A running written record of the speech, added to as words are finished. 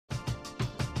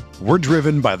We're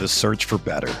driven by the search for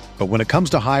better. But when it comes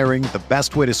to hiring, the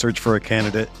best way to search for a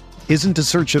candidate isn't to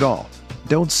search at all.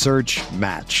 Don't search,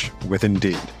 match with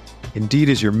Indeed. Indeed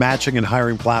is your matching and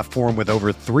hiring platform with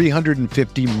over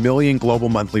 350 million global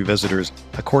monthly visitors,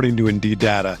 according to Indeed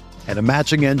data, and a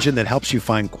matching engine that helps you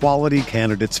find quality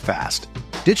candidates fast.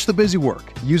 Ditch the busy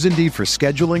work. Use Indeed for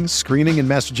scheduling, screening, and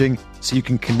messaging so you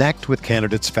can connect with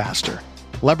candidates faster.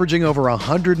 Leveraging over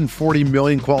 140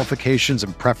 million qualifications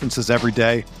and preferences every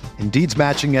day, Indeed's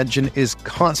matching engine is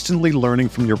constantly learning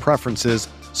from your preferences,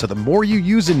 so the more you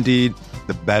use Indeed,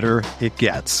 the better it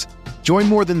gets. Join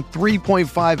more than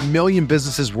 3.5 million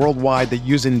businesses worldwide that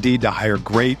use Indeed to hire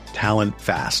great talent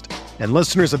fast. And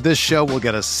listeners of this show will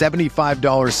get a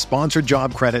 $75 sponsored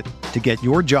job credit to get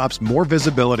your jobs more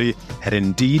visibility at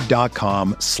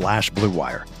Indeed.com/Blue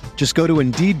Wire. Just go to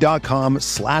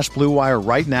Indeed.com/Blue Wire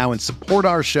right now and support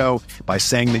our show by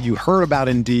saying that you heard about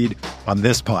Indeed on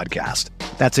this podcast.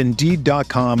 That's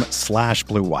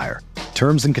Indeed.com/Blue Wire.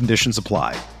 Terms and conditions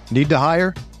apply. Need to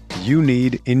hire? You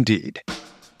need Indeed.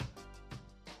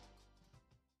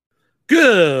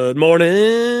 Good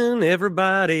morning,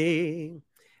 everybody.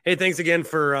 Hey, thanks again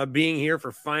for being here,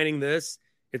 for finding this.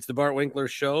 It's the Bart Winkler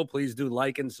Show. Please do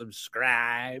like and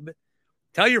subscribe.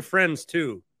 Tell your friends,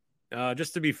 too.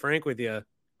 Just to be frank with you,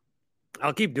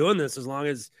 I'll keep doing this as long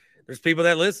as there's people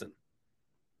that listen.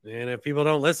 And if people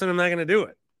don't listen, I'm not going to do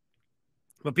it.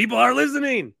 But people are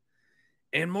listening.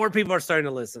 And more people are starting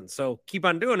to listen. So keep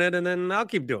on doing it, and then I'll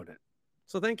keep doing it.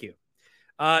 So thank you.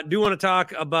 Do want to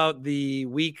talk about the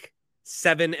Week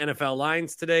 7 NFL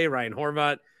lines today. Ryan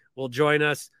Horvat will join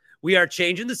us. We are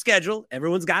changing the schedule.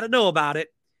 Everyone's got to know about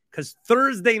it because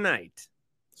Thursday night,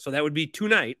 so that would be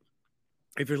tonight,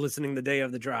 if you're listening the day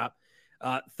of the drop,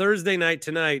 Thursday night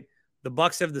tonight, the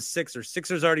Bucks have the Sixers.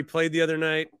 Sixers already played the other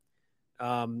night,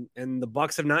 and the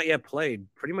Bucks have not yet played.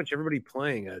 Pretty much everybody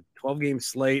playing a 12-game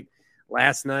slate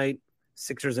last night.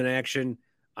 Sixers in action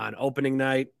on opening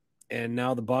night, and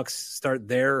now the Bucks start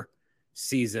their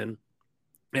season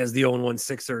as the 0-1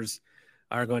 Sixers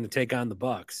are going to take on the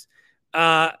Bucks.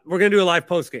 We're going to do a live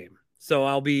post game, so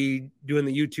I'll be doing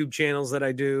the YouTube channels that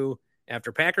I do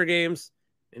after Packer games.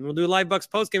 And we'll do a live Bucks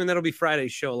post game, and that'll be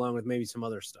Friday's show along with maybe some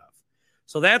other stuff.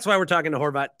 So that's why we're talking to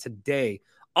Horvat today.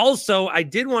 Also, I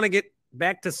did want to get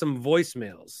back to some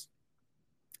voicemails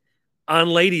on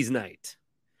Ladies' Night.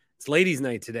 It's Ladies'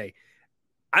 Night today.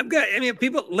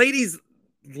 Ladies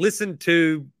listen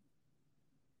to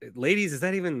ladies. Is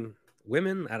that even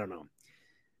women? I don't know.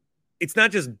 It's not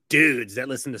just dudes that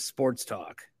listen to sports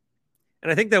talk.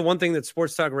 And I think that one thing that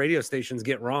sports talk radio stations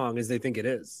get wrong is they think it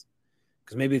is.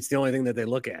 Because maybe it's the only thing that they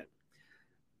look at.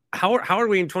 How are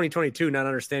we in 2022 not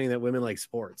understanding that women like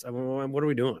sports? I mean, what are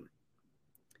we doing?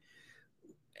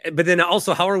 But then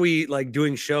also, how are we like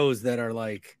doing shows that are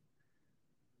like,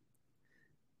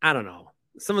 I don't know.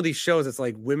 Some of these shows, it's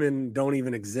like women don't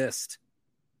even exist.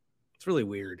 It's really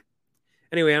weird.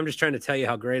 Anyway, I'm just trying to tell you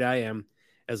how great I am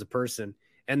as a person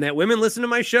and that women listen to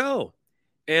my show.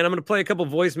 And I'm going to play a couple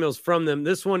voicemails from them.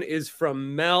 This one is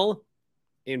from Mel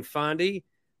in Fondy.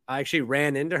 I actually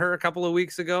ran into her a couple of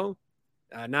weeks ago.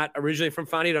 Not originally from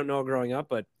Fondy, don't know her growing up,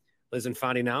 but lives in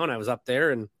Fondy now. And I was up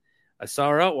there and I saw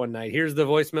her out one night. Here's the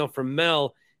voicemail from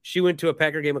Mel. She went to a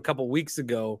Packer game a couple weeks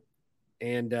ago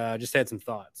and just had some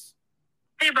thoughts.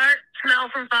 Hey, Bart. It's Mel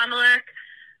from Fond du Lac.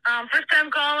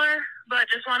 First-time caller, but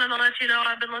just wanted to let you know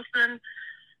I've been listening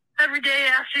every day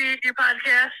after your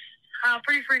podcast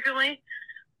pretty frequently.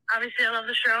 Obviously, I love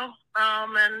the show.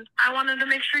 And I wanted to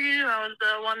make sure you knew I was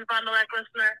the one Fond du Lac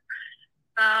listener,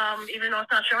 even though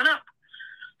it's not showing up.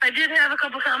 I did have a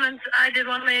couple comments I did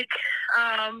want to make.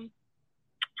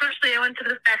 Firstly, I went to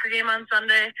the Packer game on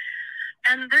Sunday,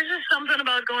 and there's just something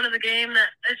about going to the game that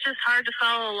it's just hard to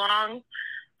follow along.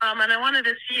 And I wanted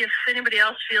to see if anybody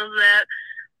else feels that.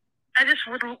 I just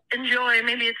would enjoy,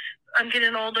 maybe it's I'm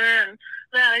getting older and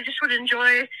that I just would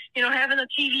enjoy, having a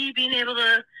TV, being able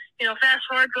to, fast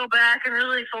forward, go back and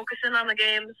really focus in on the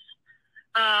games.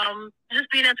 Just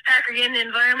being at the Packer game, the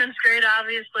environment's great,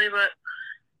 obviously, but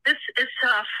it's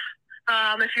tough.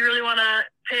 If you really want to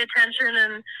pay attention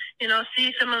and,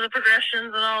 see some of the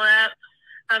progressions and all that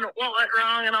and what went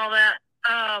wrong and all that.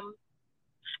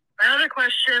 My other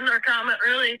question or comment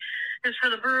really is for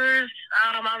the Brewers.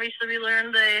 Obviously, we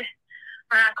learned they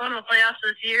are not going to the playoffs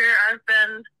this year. I've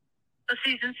been a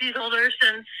season holder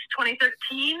since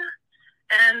 2013,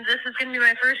 and this is going to be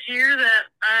my first year that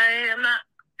I am not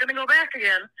going to go back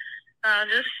again.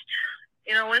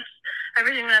 With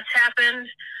everything that's happened,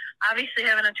 obviously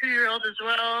having a 2-year-old as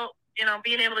well,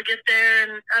 being able to get there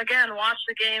and, again, watch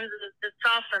the games is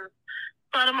tough, and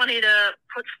a lot of money to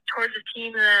put towards a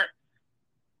team that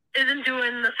isn't and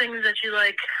doing the things that you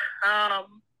like.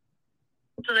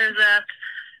 So there's that.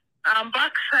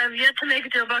 Bucks, I've yet to make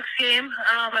it to a Bucks game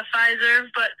at Pfizer,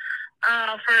 but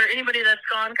for anybody that's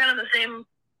gone, kind of the same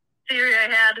theory I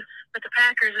had with the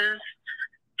Packers is,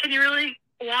 can you really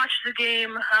watch the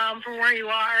game from where you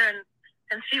are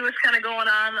and see what's kind of going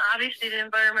on? Obviously, the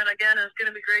environment, again, is going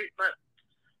to be great, but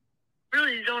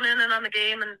really zone in on the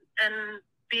game and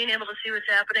being able to see what's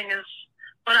happening is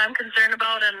what I'm concerned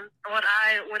about, and what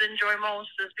I would enjoy most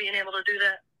is being able to do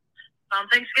that.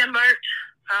 Thanks again, Bart.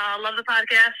 Love the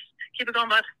podcast. Keep it going,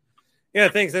 bud. Yeah,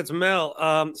 thanks. That's Mel.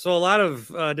 So a lot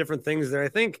of different things there. I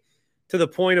think to the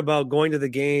point about going to the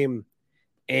game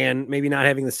and maybe not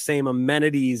having the same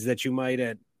amenities that you might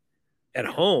at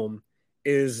home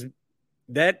is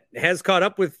that has caught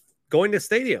up with going to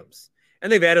stadiums.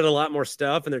 And they've added a lot more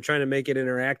stuff, and they're trying to make it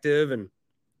interactive. And,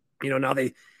 now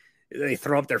they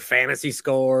throw up their fantasy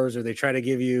scores, or they try to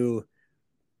give you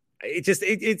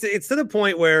it's to the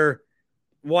point where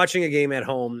watching a game at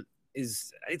home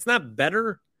it's not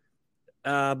better,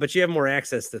 but you have more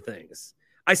access to things.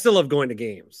 I still love going to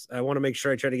games. I want to make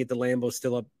sure I try to get the Lambeau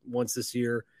still up once this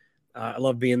year. I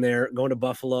love being there, going to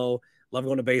Buffalo, love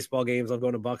going to baseball games, love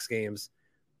going to Bucks games.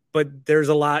 But there's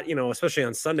a lot, especially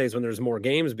on Sundays when there's more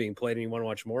games being played and you want to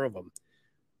watch more of them.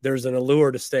 There's an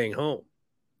allure to staying home.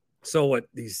 So what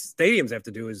these stadiums have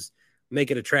to do is make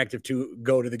it attractive to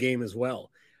go to the game as well.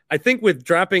 I think with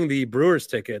dropping the Brewers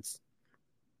tickets,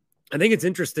 I think it's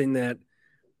interesting that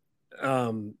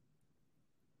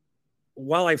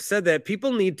while I've said that,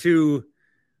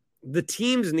 the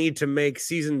teams need to make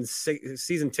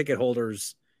season ticket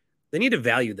holders, they need to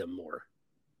value them more.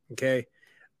 Okay.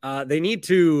 They need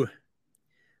to,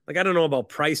 I don't know about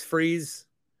price freeze,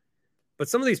 but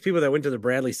some of these people that went to the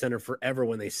Bradley Center forever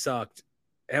when they sucked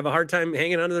have a hard time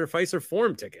hanging onto their Fiserv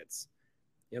Forum tickets,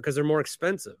 because they're more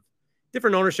expensive.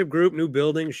 Different ownership group, new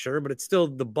building, sure, but it's still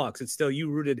the Bucks. It's still you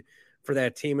rooted for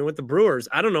that team. And with the Brewers,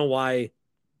 I don't know why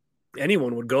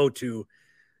anyone would go to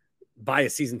buy a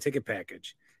season ticket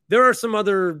package. There are some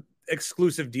other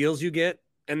exclusive deals you get,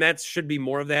 and that should be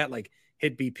more of that, like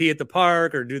hit BP at the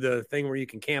park or do the thing where you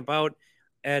can camp out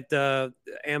at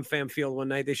AmFam Field one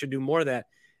night. They should do more of that.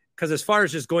 Because as far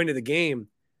as just going to the game,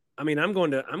 I'm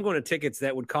going to tickets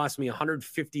that would cost me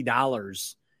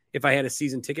 $150 if I had a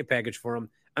season ticket package for them.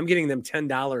 I'm getting them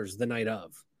 $10 the night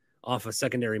off of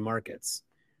secondary markets.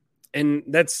 And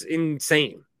that's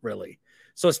insane, really.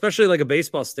 So especially like a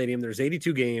baseball stadium, there's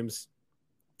 82 games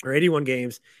or 81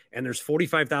 games, and there's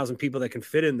 45,000 people that can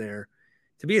fit in there.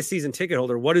 To be a season ticket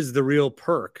holder, what is the real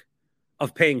perk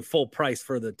of paying full price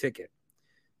for the ticket?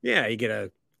 Yeah, you get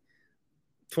a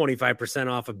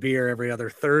 25% off a beer every other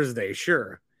Thursday,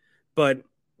 sure. But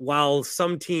while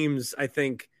some teams, I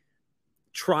think,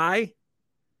 try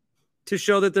to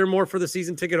show that they're more for the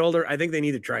season ticket holder, I think they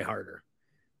need to try harder,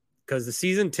 because the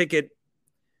season ticket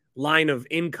line of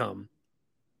income,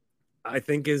 I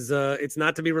think, is it's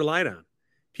not to be relied on.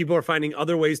 People are finding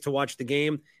other ways to watch the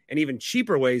game, and even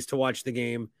cheaper ways to watch the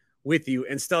game with you,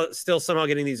 and still somehow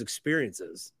getting these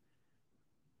experiences.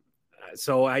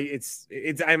 So I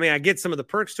get some of the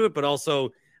perks to it, but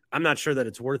also I'm not sure that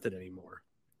it's worth it anymore.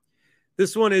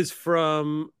 This one is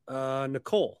from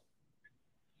Nicole.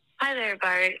 Hi there,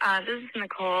 Bart. This is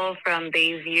Nicole from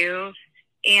Bayview,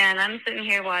 and I'm sitting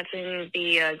here watching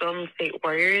the Golden State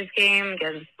Warriors game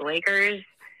against the Lakers.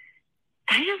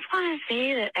 I just want to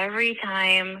say that every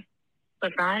time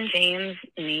LeBron James'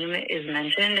 name is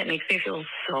mentioned, it makes me feel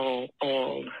so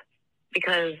old.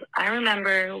 Because I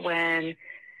remember when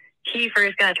he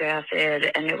first got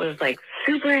drafted, and it was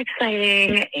super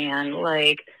exciting, and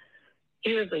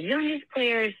he was the youngest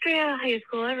player straight out of high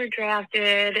school ever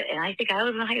drafted, and I think I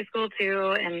was in high school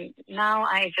too, and now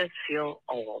I just feel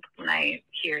old when I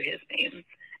hear his name.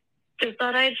 Just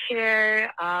thought I'd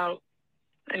share.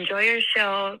 Enjoy your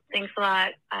show. Thanks a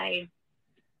lot. Bye.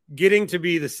 Getting to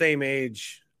be the same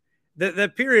age,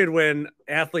 that period when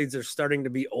athletes are starting to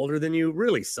be older than you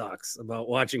really sucks about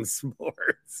watching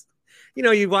sports.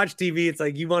 You watch TV, it's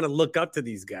like you want to look up to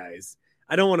these guys.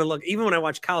 I don't want to look, even when I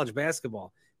watch college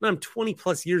basketball, I'm 20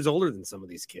 plus years older than some of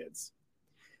these kids.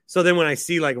 So then when I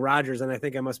see Rodgers, and I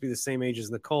think I must be the same age as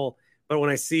Nicole, but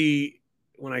when I see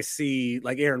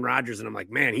Aaron Rodgers, and I'm like,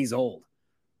 man, he's old.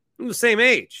 I'm the same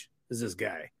age as this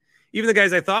guy. Even the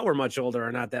guys I thought were much older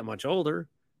are not that much older.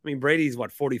 Brady's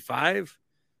 45?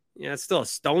 Yeah, it's still a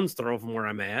stone's throw from where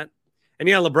I'm at. And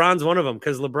yeah, LeBron's one of them,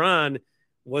 because LeBron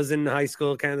was in high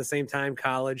school kind of the same time,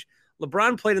 college.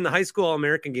 LeBron played in the high school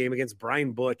All-American game against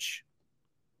Brian Butch.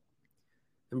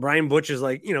 And Brian Butch is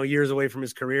years away from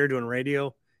his career doing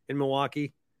radio in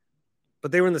Milwaukee.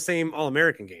 But they were in the same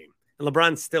All-American game. And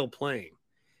LeBron's still playing.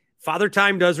 Father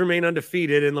Time does remain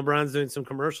undefeated, and LeBron's doing some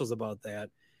commercials about that.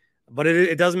 But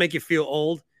it does make you feel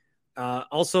old.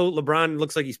 Also, LeBron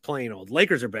looks like he's playing old.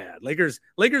 Lakers are bad. Lakers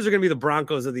are going to be the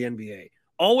Broncos of the NBA.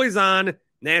 Always on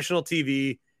national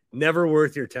TV, never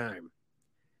worth your time.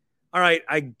 All right,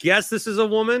 I guess this is a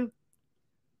woman.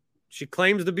 She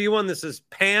claims to be one. This is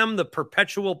Pam, the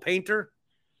perpetual painter.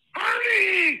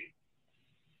 Barney!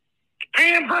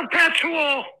 Pam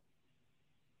Perpetual!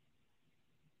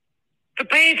 The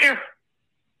painter.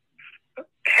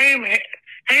 Hey, man.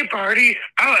 Hey, Barty.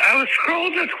 I was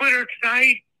scrolling to Twitter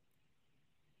tonight,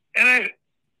 and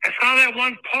I saw that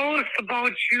one post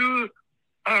about you,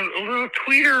 a little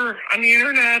tweeter on the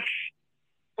internet,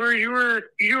 where you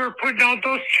were putting out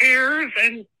those chairs,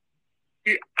 and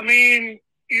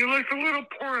you looked a little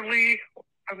poorly.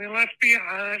 I mean, let's be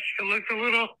honest, you looked a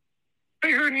little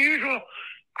bigger than usual.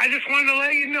 I just wanted to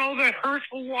let you know that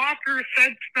Herschel Walker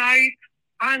said tonight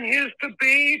on his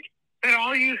debate that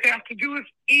all you have to do is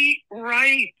eat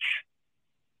right.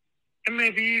 And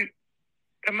maybe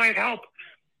it might help.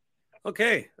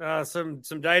 Okay, some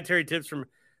dietary tips from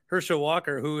Herschel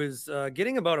Walker, who is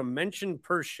getting about a mention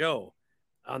per show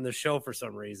on the show for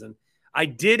some reason. I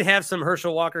did have some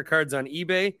Herschel Walker cards on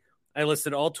eBay. I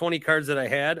listed all 20 cards that I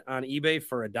had on eBay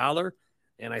for $1,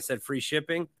 and I said free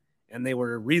shipping, and they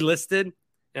were relisted,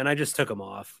 and I just took them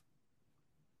off.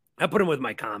 I put them with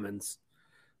my commons.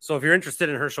 So if you're interested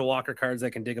in Herschel Walker cards, I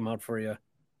can dig them out for you,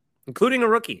 including a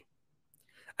rookie.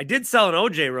 I did sell an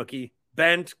OJ rookie,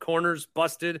 bent, corners,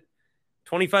 busted,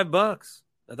 $25.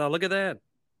 I thought, look at that.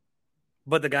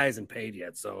 But the guy isn't paid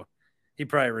yet, so he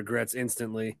probably regrets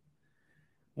instantly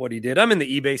what he did. I'm in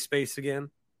the eBay space again.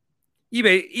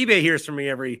 eBay hears from me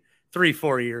every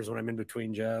 3-4 years when I'm in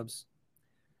between jobs.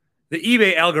 The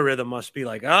eBay algorithm must be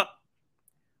like,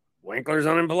 Winkler's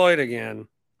unemployed again.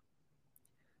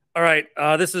 All right,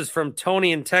 this is from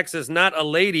Tony in Texas. Not a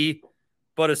lady,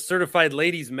 but a certified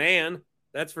ladies' man.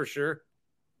 That's for sure.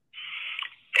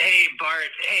 Hey,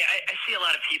 Bart. Hey, I see a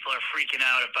lot of people are freaking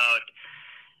out about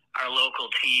our local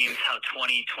teams, how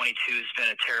 2022 has been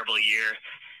a terrible year.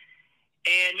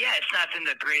 And, yeah, it's not been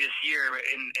the greatest year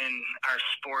in our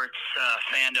sports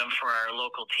fandom for our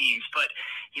local teams. But,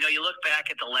 you look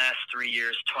back at the last 3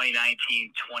 years,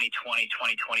 2019, 2020,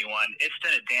 2021, it's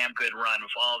been a damn good run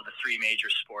with all of the three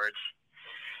major sports.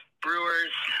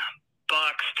 Brewers,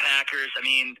 Bucks, Packers,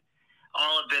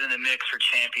 all have been in the mix for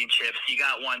championships. You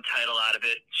got one title out of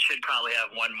it. Should probably have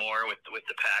one more with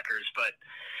the Packers,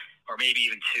 or maybe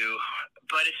even two.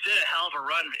 But it's been a hell of a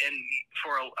run, and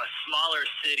for a smaller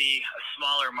city, a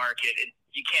smaller market,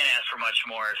 you can't ask for much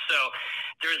more. So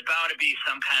there's bound to be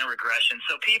some kind of regression.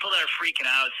 So people that are freaking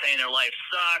out, saying their life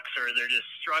sucks or they're just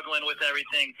struggling with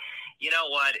everything, you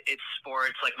know what? It's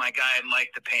sports. Like my guy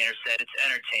Mike the Painter said, it's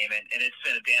entertainment, and it's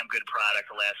been a damn good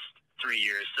product the last 3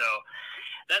 years. So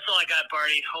that's all I got,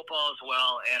 Barty. Hope all is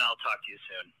well, and I'll talk to you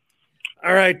soon.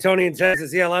 All right, Tony in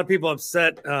Texas. Yeah, a lot of people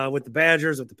upset with the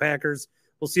Badgers, with the Packers.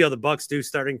 We'll see how the Bucks do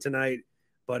starting tonight,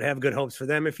 but have good hopes for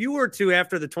them. If you were to,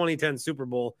 after the 2010 Super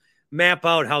Bowl, map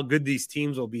out how good these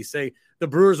teams will be, say the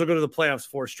Brewers will go to the playoffs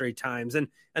 4 straight times, and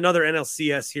another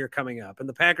NLCS here coming up, and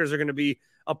the Packers are going to be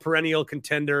a perennial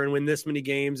contender and win this many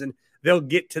games, and they'll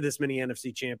get to this many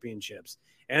NFC championships.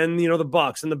 And, the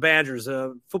Bucks and the Badgers,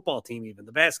 football team even,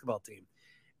 the basketball team.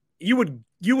 You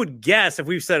would guess if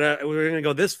we've said we're going to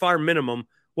go this far minimum,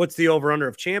 what's the over-under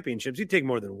of championships? You'd take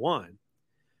more than one.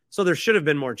 So there should have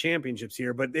been more championships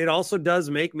here, but it also does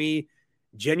make me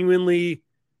genuinely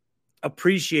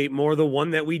appreciate more the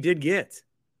one that we did get,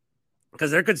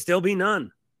 because there could still be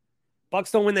none.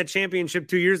 Bucks don't win that championship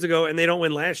 2 years ago, and they don't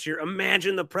win last year.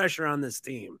 Imagine the pressure on this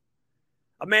team.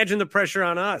 Imagine the pressure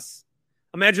on us.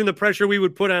 Imagine the pressure we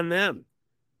would put on them.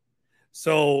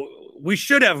 So we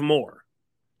should have more.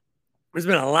 There's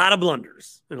been a lot of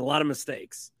blunders and a lot of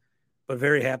mistakes, but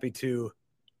very happy to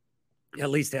at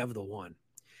least have the one.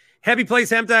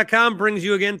 HappyPlaceHemp.com brings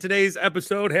you again today's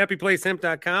episode.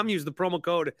 HappyPlaceHemp.com. Use the promo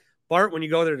code BART when you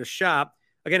go there to shop.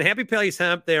 Again, Happy Place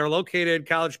Hemp. They are located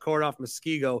College Court off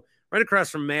Muskego, right across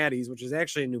from Maddie's, which is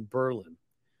actually in New Berlin.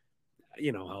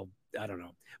 I don't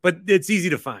know. But it's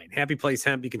easy to find. Happy Place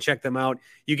Hemp. You can check them out.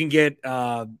 You can get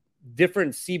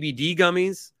different CBD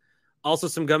gummies. Also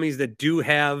some gummies that do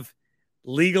have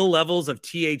legal levels of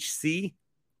THC.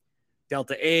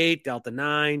 Delta 8, Delta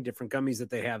 9, different gummies that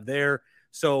they have there.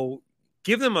 So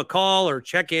give them a call or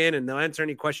check in, and they'll answer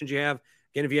any questions you have.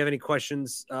 Again, if you have any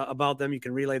questions about them, you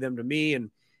can relay them to me, and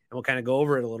we'll kind of go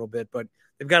over it a little bit. But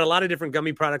they've got a lot of different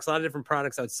gummy products, a lot of different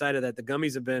products outside of that. The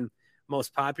gummies have been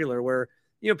most popular where,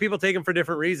 people take them for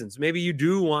different reasons. Maybe you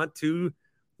do want to,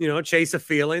 chase a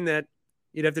feeling that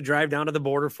you'd have to drive down to the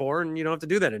border for, and you don't have to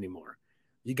do that anymore.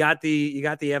 You got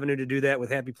the avenue to do that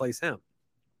with Happy Place Hemp.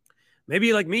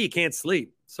 Maybe like me, you can't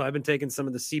sleep. So I've been taking some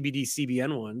of the CBD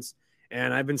CBN ones,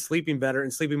 and I've been sleeping better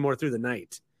and sleeping more through the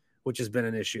night, which has been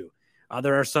an issue.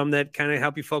 There are some that kind of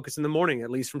help you focus in the morning, at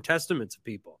least from testaments of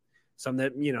people. Some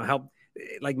that, help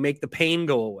like make the pain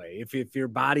go away if your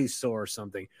body's sore or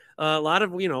something. A lot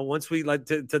of, once we like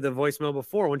to the voicemail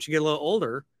before, once you get a little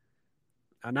older,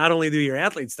 not only do your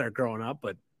athletes start growing up,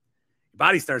 but your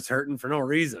body starts hurting for no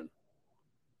reason.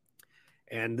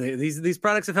 And these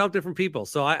products have helped different people.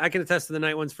 So I can attest to the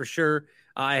night ones for sure.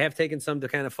 I have taken some to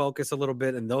kind of focus a little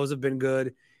bit, and those have been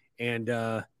good. And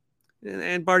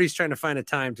Barty's trying to find a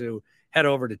time to head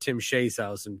over to Tim Shea's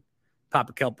house and pop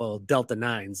a couple Delta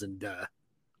 9s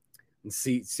and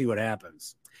see what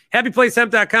happens.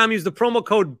 HappyPlaceHemp.com. Use the promo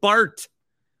code BART.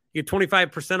 You get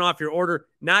 25% off your order,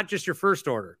 not just your first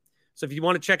order. So if you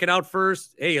want to check it out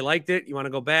first, hey, you liked it, you want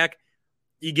to go back,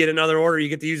 you get another order, you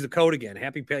get to use the code again,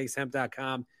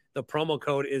 HappyPlaceHemp.com. The promo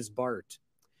code is BART.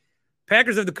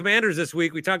 Packers have the Commanders this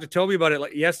week. We talked to Toby about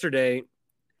it yesterday.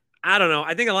 I don't know.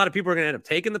 I think a lot of people are going to end up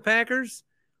taking the Packers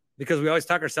because we always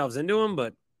talk ourselves into them,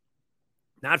 but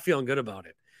not feeling good about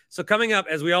it. So coming up,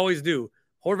 as we always do,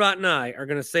 Horvat and I are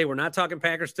going to say we're not talking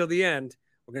Packers till the end.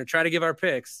 We're going to try to give our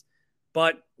picks,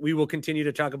 but we will continue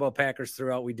to talk about Packers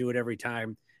throughout. We do it every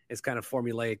time. It's kind of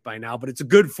formulaic by now, but it's a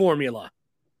good formula.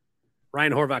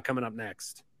 Ryan Horvat coming up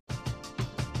next.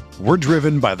 We're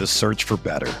driven by the search for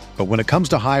better. But when it comes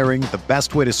to hiring, the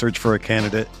best way to search for a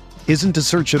candidate isn't to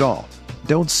search at all.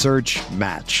 Don't search,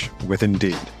 match with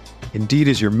Indeed. Indeed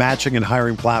is your matching and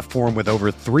hiring platform with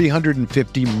over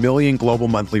 350 million global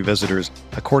monthly visitors,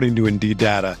 according to Indeed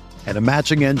data, and a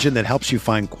matching engine that helps you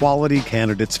find quality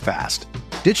candidates fast.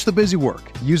 Ditch the busy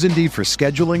work. Use Indeed for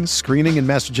scheduling, screening, and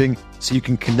messaging so you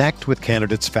can connect with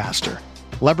candidates faster.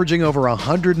 Leveraging over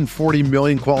 140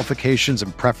 million qualifications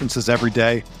and preferences every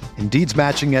day, Indeed's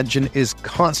matching engine is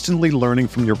constantly learning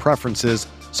from your preferences,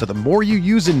 so the more you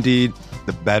use Indeed,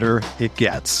 the better it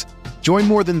gets. Join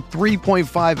more than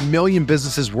 3.5 million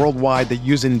businesses worldwide that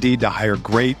use Indeed to hire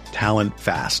great talent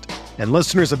fast. And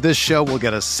listeners of this show will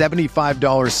get a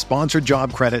 $75 sponsored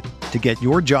job credit to get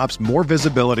your jobs more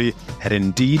visibility at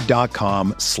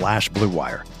Indeed.com/Blue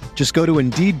Wire. Just go to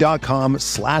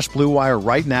Indeed.com/Blue Wire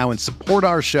right now and support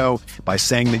our show by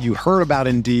saying that you heard about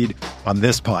Indeed on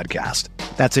this podcast.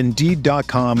 That's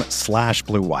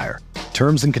Indeed.com/Blue Wire.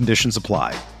 Terms and conditions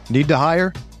apply. Need to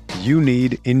hire? You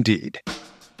need Indeed.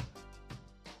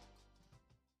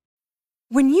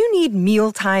 When you need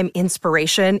mealtime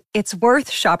inspiration, it's worth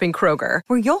shopping Kroger,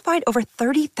 where you'll find over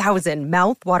 30,000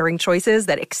 mouth-watering choices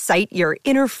that excite your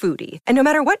inner foodie. And no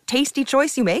matter what tasty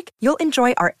choice you make, you'll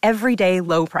enjoy our everyday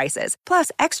low prices,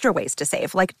 plus extra ways to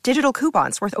save, like digital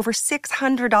coupons worth over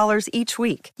 $600 each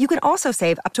week. You can also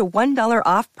save up to $1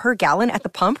 off per gallon at the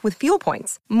pump with fuel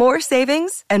points. More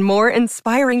savings and more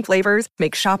inspiring flavors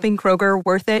make shopping Kroger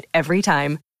worth it every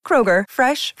time. Kroger,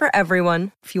 fresh for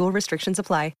everyone. Fuel restrictions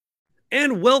apply.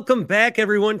 And welcome back,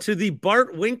 everyone, to the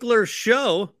Bart Winkler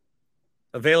Show,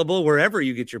 available wherever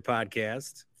you get your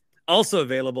podcast. Also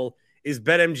available is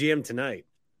BetMGM Tonight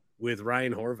with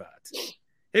Ryan Horvat.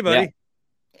 Hey, buddy.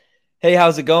 Yeah. Hey,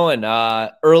 how's it going?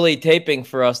 Early taping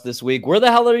for us this week. Where the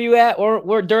hell are you at?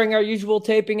 We're during our usual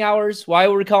taping hours. Why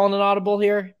are we calling an audible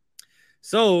here?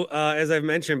 So, as I've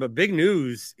mentioned, but big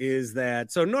news is that,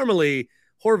 so normally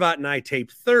Horvat and I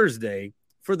tape Thursday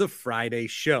for the Friday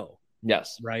show.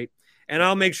 Yes. Right? And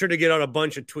I'll make sure to get out a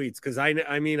bunch of tweets because I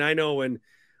know when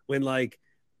like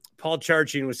Paul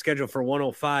Charchian was scheduled for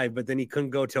 105, but then he couldn't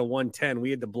go till 110. We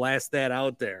had to blast that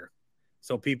out there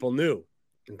so people knew.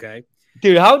 Okay,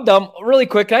 dude, how dumb? Really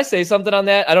quick, can I say something on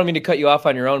that? I don't mean to cut you off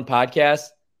on your own podcast,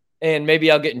 and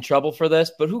maybe I'll get in trouble for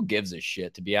this, but who gives a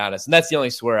shit, to be honest? And that's the only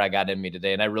swear I got in me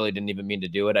today, and I really didn't even mean to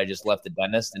do it. I just left the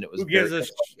dentist, and it was who gives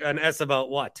an S about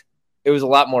what? It was a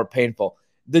lot more painful.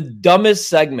 The dumbest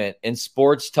segment in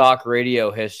sports talk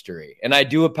radio history. And I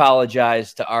do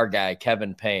apologize to our guy,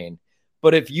 Kevin Payne.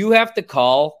 But if you have to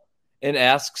call and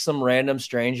ask some random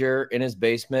stranger in his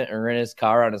basement or in his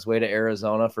car on his way to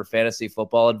Arizona for fantasy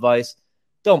football advice,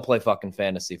 don't play fucking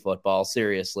fantasy football.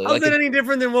 Seriously. How's it any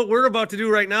different than what we're about to do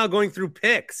right now, going through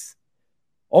picks?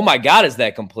 Oh my God, is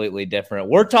that completely different?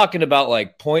 We're talking about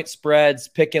like point spreads,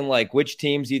 picking like which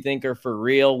teams you think are for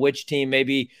real, which team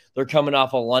maybe they're coming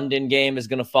off a London game is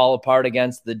going to fall apart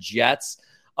against the Jets.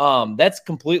 That's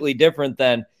completely different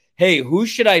than, hey, who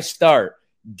should I start?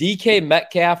 DK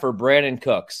Metcalf or Brandon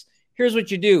Cooks? Here's what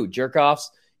you do,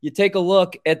 jerk-offs. You take a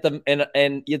look at the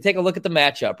and you take a look at the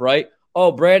matchup, right?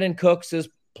 Oh, Brandon Cooks is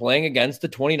playing against the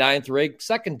 29th ranked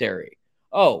secondary.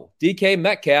 oh, DK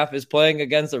Metcalf is playing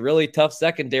against a really tough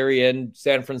secondary in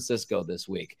San Francisco this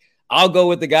week. I'll go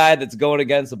with the guy that's going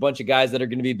against a bunch of guys that are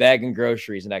going to be bagging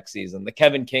groceries next season, the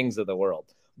Kevin Kings of the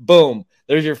world. Boom.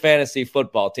 There's your fantasy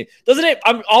football team. Doesn't it?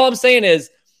 All I'm saying is,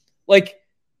 like,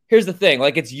 here's the thing.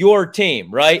 Like, it's your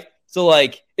team, right? So,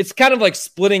 like, it's kind of like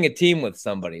splitting a team with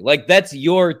somebody. Like, that's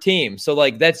your team. So,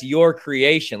 like, that's your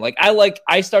creation. Like,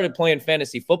 I started playing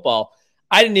fantasy football.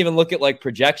 I didn't even look at, like,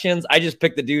 projections. I just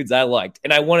picked the dudes I liked.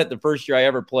 And I won it the first year I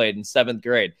ever played in 7th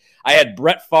grade. I had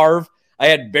Brett Favre. I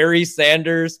had Barry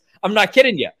Sanders. I'm not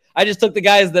kidding you. I just took the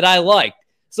guys that I liked.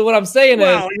 So what I'm saying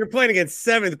is, you're playing against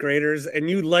 7th graders and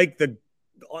you like the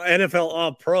NFL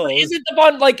All Pros. Isn't the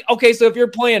fun, like, okay, so if you're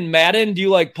playing Madden, do you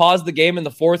like pause the game in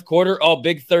the 4th quarter? Oh,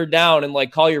 big 3rd down, and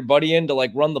like call your buddy in to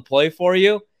like run the play for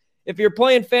you? If you're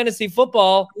playing fantasy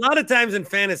football, a lot of times in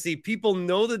fantasy, people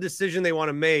know the decision they want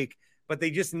to make, but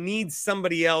they just need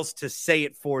somebody else to say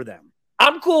it for them.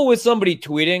 I'm cool with somebody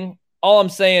tweeting. All I'm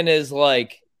saying is,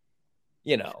 like,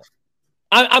 you know,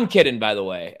 I'm kidding, by the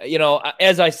way. You know,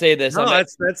 as I say this, no,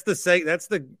 that's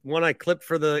the one I clipped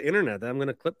for the internet. I'm going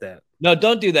to clip that. No,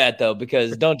 don't do that though,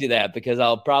 because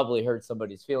I'll probably hurt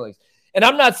somebody's feelings. And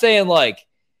I'm not saying, like,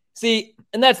 see,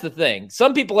 and that's the thing.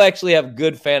 Some people actually have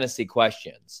good fantasy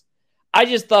questions. I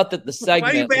just thought that the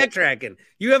segment. Why are you backtracking?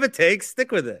 You have a take.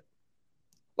 Stick with it.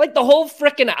 Like, the whole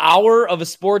freaking hour of a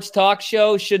sports talk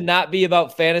show should not be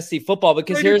about fantasy football,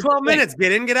 because here's 12 minutes.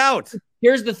 Get in, get out.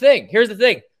 Here's the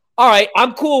thing. All right,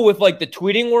 I'm cool with like the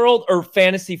tweeting world or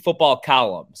fantasy football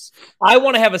columns. I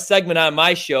want to have a segment on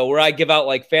my show where I give out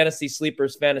like fantasy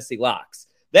sleepers, fantasy locks.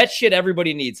 That shit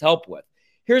everybody needs help with.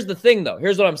 Here's the thing, though.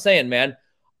 Here's what I'm saying, man.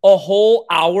 A whole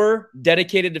hour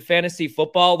dedicated to fantasy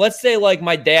football. Let's say like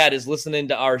my dad is listening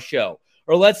to our show.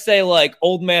 Or let's say like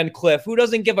old man Cliff, who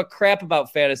doesn't give a crap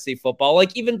about fantasy football,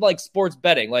 like even like sports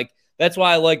betting. Like, that's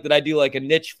why I like that I do like a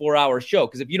niche 4-hour show.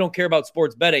 Because if you don't care about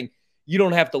sports betting, you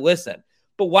don't have to listen.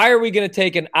 But why are we going to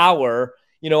take an hour,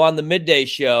 you know, on the midday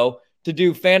show to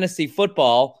do fantasy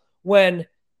football when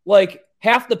like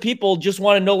half the people just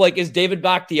want to know, like, is David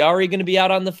Bakhtiari going to be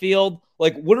out on the field?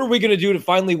 Like, what are we going to do to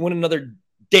finally win another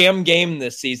damn game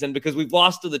this season? Because we've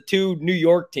lost to the 2 New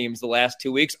York teams the last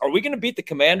 2 weeks. Are we going to beat the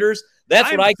Commanders? That's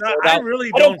what I care about. I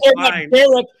really don't care about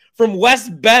Barrett from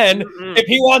West Bend. If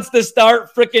he wants to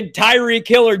start freaking Tyreek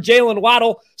Hill or Jalen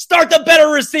Waddle, start the better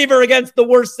receiver against the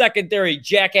worst secondary,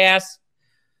 jackass.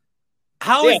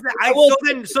 How is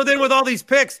that? So then with all these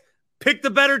picks, pick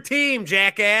the better team,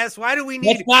 jackass. Why do we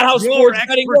need That's not how sports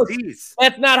betting works.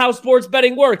 That's not how sports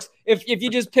betting works. If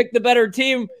you just pick the better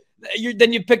team,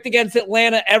 then you picked against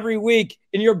Atlanta every week,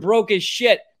 and you're broke as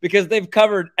shit because they've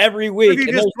covered every week. If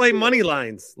you just play money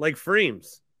lines like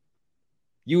Freems,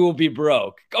 you will be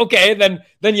broke. Okay,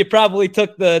 then you probably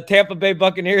took the Tampa Bay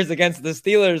Buccaneers against the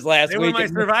Steelers last week. They were my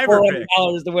survivor pick.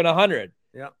 $400 to win 100.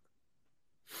 Yeah.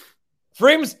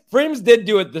 Freems did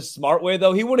do it the smart way,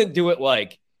 though. He wouldn't do it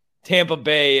like Tampa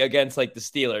Bay against like the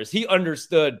Steelers. He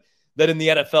understood that in the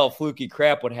NFL, fluky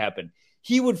crap would happen.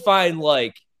 He would find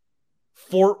like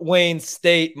Fort Wayne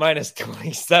State minus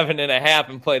 27.5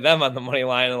 and play them on the money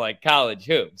line and like college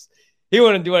hoops. He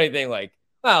wouldn't do anything like,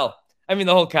 well, I mean,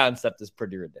 the whole concept is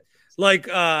pretty ridiculous. Like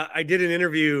I did an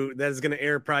interview that is going to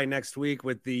air probably next week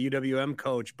with the UWM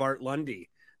coach, Bart Lundy,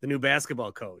 the new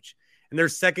basketball coach. And their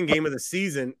second game of the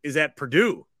season is at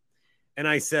Purdue. And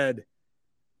I said,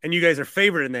 and you guys are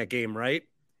favored in that game, right?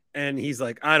 And he's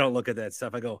like, I don't look at that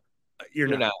stuff. I go, you're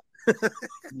not.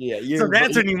 Yeah. So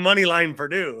that's when you money line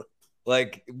Purdue.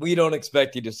 Like, we don't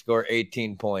expect you to score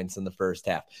 18 points in the first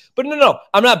half. But no,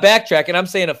 I'm not backtracking. I'm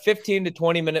saying a 15 to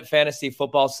 20-minute fantasy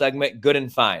football segment, good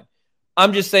and fine.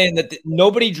 I'm just saying that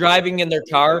nobody driving in their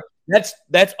car,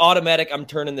 that's automatic. I'm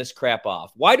turning this crap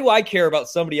off. Why do I care about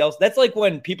somebody else? That's like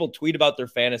when people tweet about their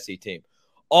fantasy team.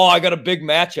 Oh, I got a big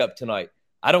matchup tonight.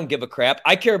 I don't give a crap.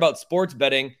 I care about sports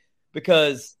betting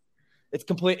because it's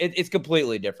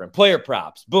completely different. Player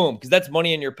props, boom, because that's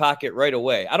money in your pocket right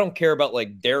away. I don't care about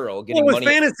like Daryl getting money.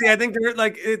 With fantasy, I think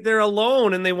they're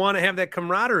alone and they want to have that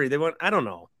camaraderie. I don't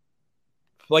know.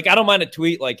 Like, I don't mind a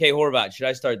tweet like, "Hey, Horvat, should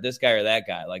I start this guy or that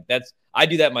guy?" Like, I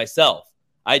do that myself.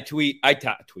 I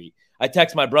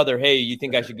text my brother, "Hey, you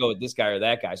think I should go with this guy or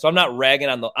that guy?" So I'm not ragging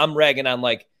I'm ragging on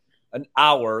like an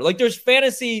hour. Like, there's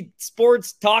fantasy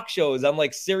sports talk shows on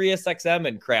like Sirius XM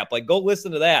and crap. Like, go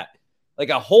listen to that. Like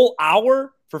a whole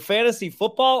hour for fantasy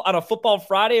football on a football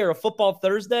Friday or a football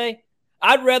Thursday.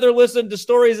 I'd rather listen to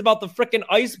stories about the freaking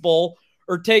Ice Bowl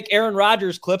or take Aaron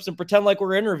Rodgers clips and pretend like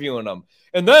we're interviewing them.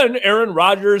 And then Aaron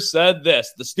Rodgers said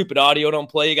this. The stupid audio don't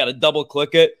play. You got to double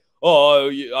click it. Oh,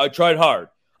 I tried hard.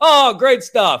 Oh, great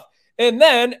stuff. And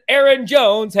then Aaron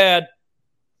Jones had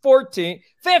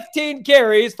 15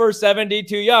 carries for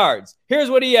 72 yards. Here's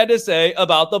what he had to say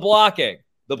about the blocking.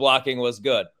 The blocking was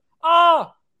good.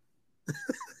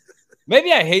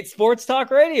 Maybe I hate sports talk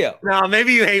radio. No,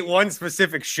 maybe you hate one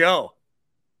specific show.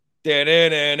 All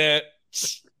right,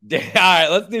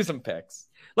 let's do some picks.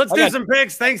 Let's do some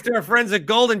picks. Thanks to our friends at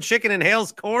Golden Chicken and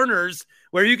Hales Corners,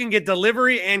 where you can get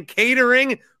delivery and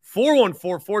catering.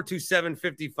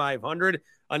 414-427-5500.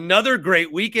 Another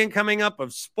great weekend coming up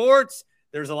of sports.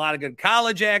 There's a lot of good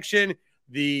college action.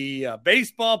 The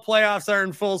baseball playoffs are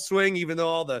in full swing, even though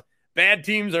all the bad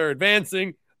teams are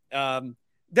advancing.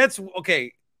 That's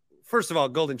okay. First of all,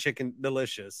 Golden Chicken,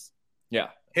 delicious. Yeah.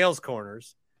 Hales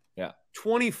Corners. Yeah.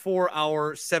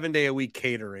 24-hour, 7-day-a-week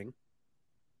catering.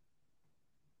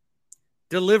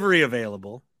 Delivery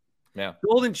available. Yeah.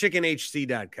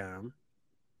 GoldenChickenHC.com.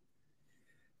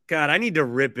 God, I need to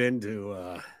rip into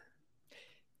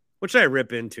what should I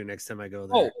rip into next time I go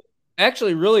there? Oh,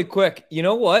 actually, really quick. You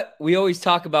know what? We always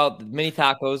talk about the mini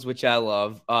tacos, which I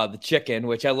love. The chicken,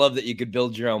 which I love that you could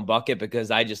build your own bucket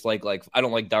because I just like I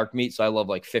don't like dark meat, so I love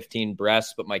like 15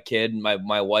 breasts. But my kid,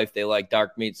 my wife, they like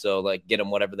dark meat, so like get them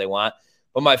whatever they want.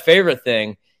 But my favorite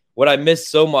thing, what I miss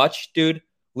so much, dude,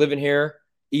 living here,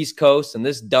 East Coast, and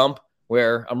this dump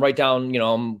where I'm right down,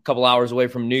 I'm a couple hours away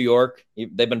from New York.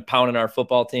 They've been pounding our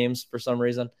football teams for some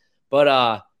reason.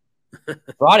 But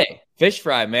Friday, fish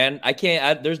fry, man.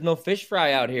 There's no fish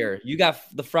fry out here. You got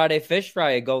the Friday fish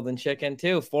fry at Golden Chicken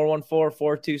too.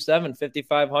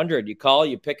 414-427-5500. You call,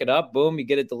 you pick it up, boom, you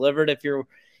get it delivered. If you're,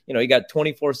 you got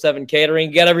 24/7 catering,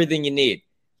 you got everything you need.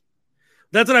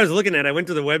 That's what I was looking at. I went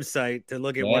to the website to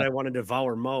look at what I want to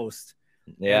devour most.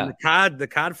 Yeah. And the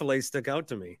cod fillet stuck out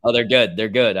to me. Oh, they're good. They're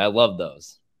good. I love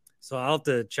those. So I'll have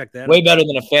to check that Way out. better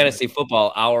than a fantasy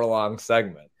football hour-long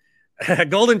segment.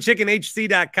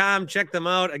 GoldenChickenHC.com. Check them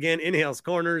out. Again, in Hales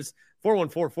Corners,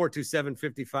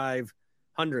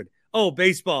 414-427-5500. Oh,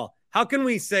 baseball. How can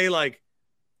we say I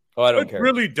don't care. It's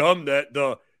really dumb that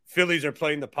the Phillies are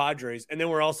playing the Padres. And then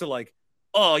we're also like,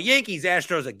 oh, Yankees,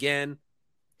 Astros again.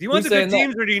 Do you want the good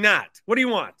teams or do you not? What do you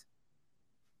want?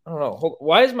 I don't know.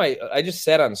 Why is I just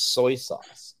sat on soy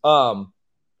sauce. Gross.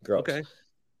 Okay.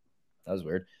 That was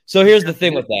weird. So here's the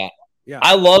thing with that. Yeah.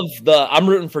 I'm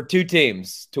rooting for two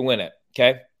teams to win it.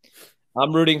 Okay.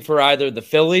 I'm rooting for either the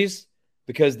Phillies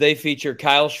because they feature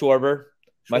Kyle Schwarber,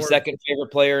 my second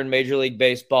favorite player in Major League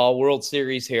Baseball, World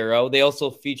Series hero. They also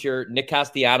feature Nick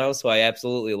Castellanos, who I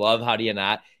absolutely love. How do you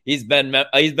not? He's been a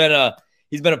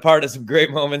part of some great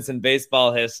moments in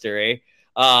baseball history.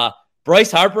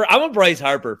 Bryce Harper, I'm a Bryce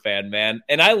Harper fan, man.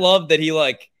 And I love that he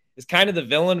is kind of the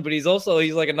villain, but he's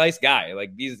like a nice guy.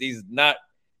 Like he's not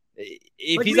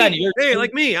if he's on your team,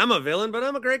 like me, I'm a villain, but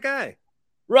I'm a great guy.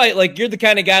 Right, like you're the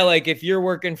kind of guy if you're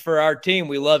working for our team,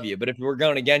 we love you, but if we're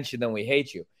going against you, then we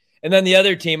hate you. And then the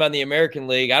other team on the American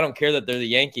League, I don't care that they're the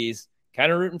Yankees,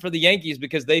 kind of rooting for the Yankees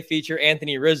because they feature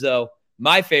Anthony Rizzo,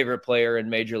 my favorite player in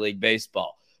Major League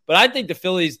Baseball. But I think the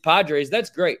Phillies, Padres, that's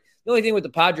great. The only thing with the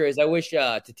Padres, I wish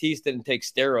Tatis didn't take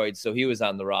steroids so he was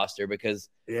on the roster because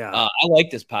I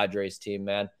like this Padres team,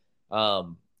 man.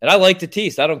 And I like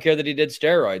Tatis. I don't care that he did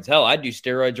steroids. Hell, I'd do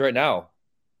steroids right now.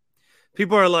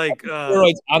 People are like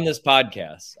steroids on this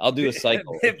podcast. I'll do a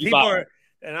cycle.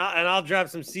 I'll drop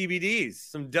some CBDs,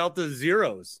 some Delta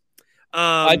Zeros.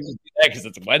 I just do that because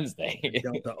it's Wednesday.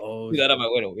 Delta O's. Do that on my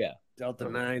window, yeah. Delta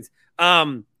 9s.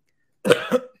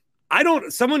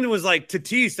 Someone was like,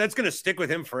 Tatis, that's going to stick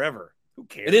with him forever. Who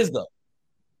cares? It is, though.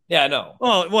 Yeah, I know.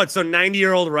 Oh, what? So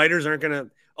 90-year-old writers aren't going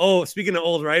to. Oh, speaking of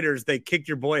old writers, they kicked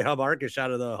your boy Hub Arkush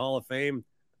out of the Hall of Fame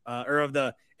or of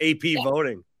the AP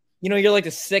voting. You're like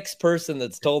the sixth person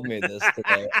that's told me this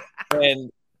today. And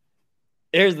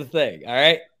here's the thing, all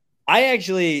right? I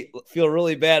actually feel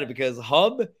really bad because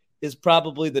Hub is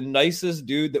probably the nicest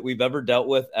dude that we've ever dealt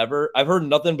with ever. I've heard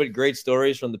nothing but great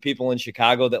stories from the people in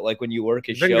Chicago that when you work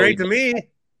his show. Been great to me.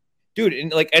 Dude,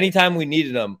 and anytime we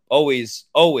needed him, always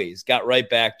got right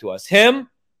back to us. Him,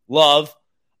 love.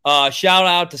 Shout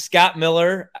out to Scott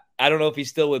Miller. I don't know if he's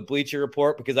still with Bleacher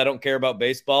Report because I don't care about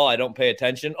baseball. I don't pay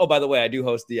attention. Oh, by the way, I do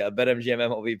host the BetMGM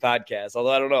MLB podcast, although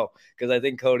I don't know because I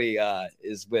think Cody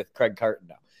is with Craig Carton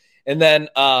now. And then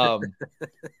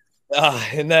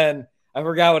I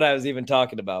forgot what I was even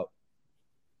talking about.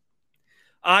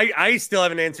 I still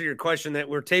haven't answered your question that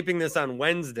we're taping this on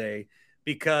Wednesday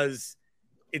because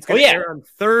it's going to air on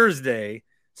Thursday.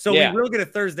 So we will get a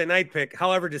Thursday night pick.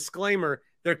 However, disclaimer,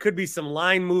 there could be some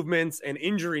line movements and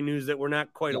injury news that we're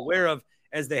not quite aware of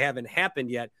as they haven't happened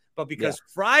yet. But because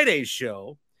Friday's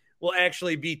show will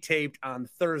actually be taped on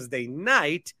Thursday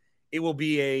night, it will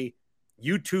be a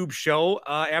YouTube show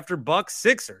after Bucks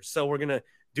Sixers. So we're going to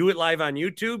do it live on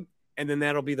YouTube. and then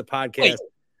that'll be the podcast.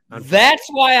 That's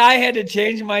why I had to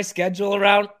change my schedule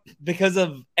around because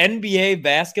of NBA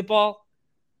basketball.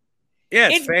 Yeah,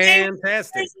 it's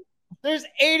fantastic. There's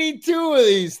 82 of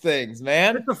these things,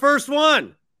 man. It's the first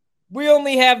one. We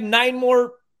only have 10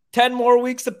 more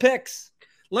weeks of picks.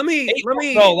 Let me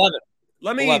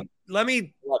 11.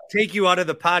 take you out of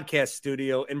the podcast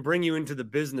studio and bring you into the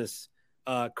business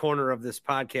corner of this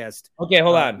podcast. Okay,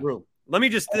 hold on. Room. Let me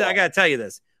I got to tell you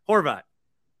this. Horvat,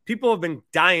 people have been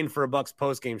dying for a Bucks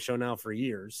postgame show now for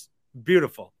years.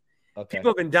 Beautiful. Okay.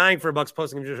 People have been dying for a Bucks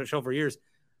postgame show for years.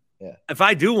 Yeah. If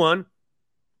I do one,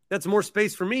 that's more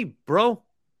space for me, bro.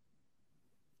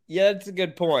 Yeah, that's a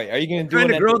good point. Are you going to do trying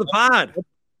to grow the pod?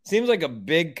 Seems like a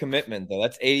big commitment, though.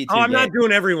 That's 82. Oh, I'm not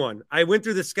doing everyone. I went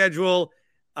through the schedule.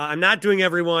 I'm not doing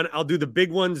everyone. I'll do the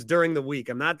big ones during the week.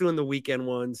 I'm not doing the weekend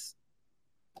ones.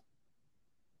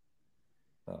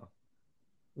 Oh.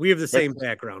 We have the same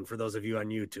background for those of you on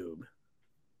YouTube.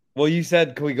 Well, you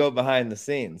said, can we go behind the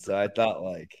scenes? So I thought,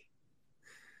 like,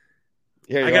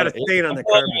 I got to stay on the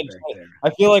carpet back there. I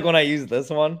feel like when I use this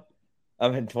one,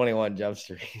 I'm in 21 Jump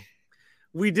Street.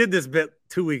 We did this bit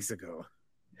 2 weeks ago.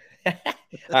 All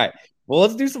right. Well,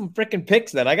 let's do some freaking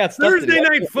picks then. I got stuff Thursday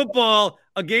Night Football,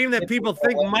 a game that people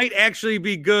think might actually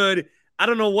be good. I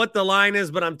don't know what the line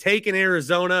is, but I'm taking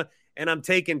Arizona, and I'm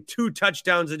taking 2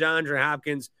 touchdowns of DeAndre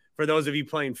Hopkins for those of you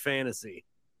playing fantasy.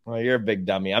 Well, you're a big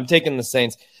dummy. I'm taking the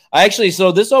Saints.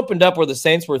 So this opened up where the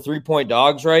Saints were 3-point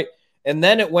dogs, right? And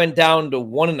then it went down to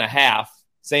 1.5.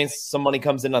 Saints, some money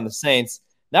comes in on the Saints.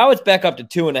 Now it's back up to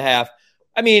 2.5.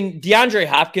 I mean, DeAndre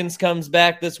Hopkins comes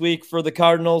back this week for the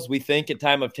Cardinals, we think, at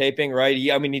time of taping, right?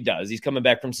 He does. He's coming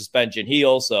back from suspension. He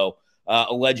also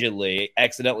allegedly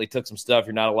accidentally took some stuff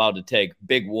you're not allowed to take.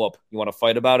 Big whoop. You want to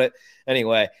fight about it?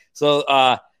 Anyway,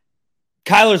 so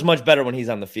Kyler's much better when he's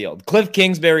on the field. Cliff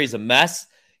Kingsbury's a mess.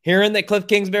 Hearing that Cliff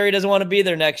Kingsbury doesn't want to be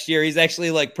there next year, he's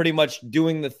actually like pretty much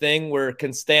doing the thing where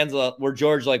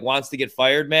George like wants to get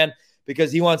fired, man,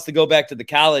 because he wants to go back to the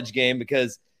college game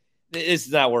because it's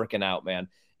not working out, man.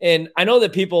 And I know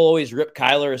that people always rip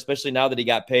Kyler, especially now that he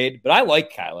got paid, but I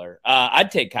like Kyler.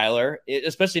 I'd take Kyler,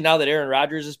 especially now that Aaron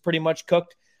Rodgers is pretty much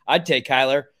cooked. I'd take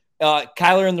Kyler.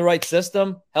 Kyler in the right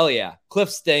system, hell yeah. Cliff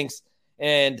stinks,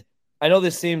 and I know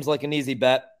this seems like an easy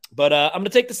bet, but I'm going to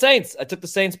take the Saints. I took the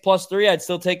Saints +3. I'd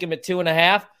still take them at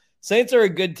 2.5. Saints are a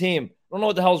good team. I don't know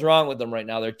what the hell's wrong with them right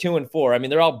now. They're 2-4. I mean,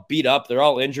 they're all beat up. They're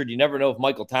all injured. You never know if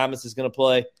Michael Thomas is going to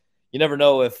play. You never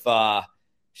know if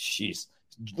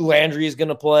Landry is going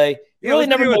to play. You really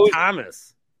never know.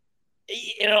 Thomas.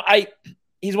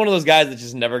 He's one of those guys that's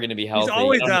just never going to be healthy. He's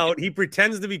always out. He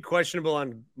pretends to be questionable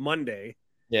on Monday.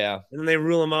 Yeah. And then they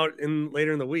rule him out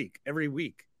later in the week, every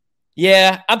week.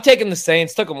 Yeah, I'm taking the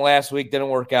Saints. Took them last week. Didn't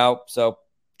work out. So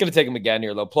going to take them again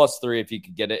here, though. +3 if you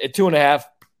could get it. At 2.5,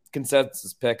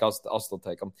 consensus pick, I'll still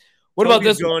take them. What about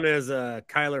this going as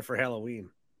Kyler for Halloween?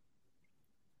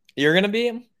 You're going to be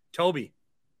him? Toby.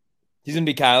 He's going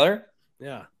to be Kyler?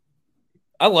 Yeah.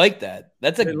 I like that.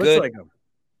 That's a good. Looks like him.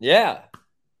 Yeah.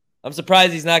 I'm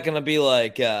surprised he's not going to be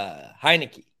like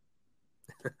Heineke.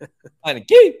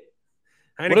 Heineke's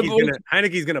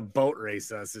going to boat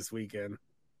race us this weekend.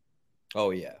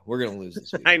 Oh, yeah. We're going to lose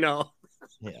this week. I know.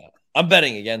 Yeah. I'm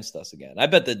betting against us again. I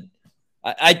bet that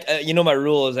my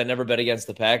rule is I never bet against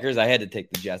the Packers. I had to take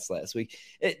the Jets last week.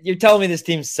 You're telling me this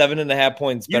team's 7.5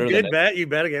 points better than it. You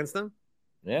bet against them?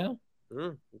 Yeah.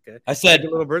 Okay. I said a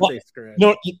little birthday scratch.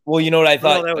 No, well, you know what I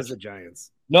thought? No, that was the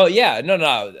Giants. No, yeah, no.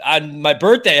 On my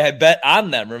birthday, I bet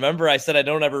on them. Remember, I said I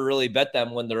don't ever really bet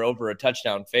them when they're over a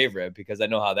touchdown favorite because I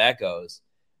know how that goes.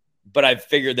 But I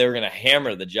figured they were going to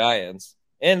hammer the Giants,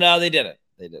 and they didn't.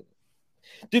 They didn't.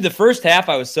 Dude, the first half,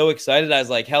 I was so excited. I was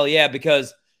like, hell yeah,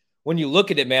 because when you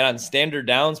look at it, man, on standard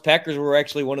downs, Packers were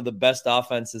actually one of the best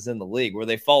offenses in the league. Where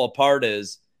they fall apart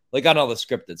is like on all the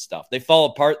scripted stuff. They fall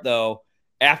apart though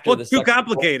after the too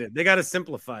complicated. They got to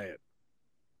simplify it.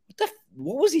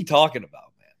 What was he talking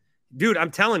about, man? Dude,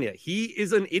 I'm telling you, he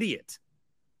is an idiot.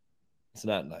 It's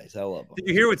not nice. I love him. Did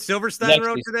you hear what Silverstein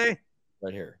wrote today?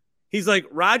 Right here. He's like,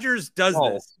 Rodgers does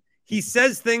this. He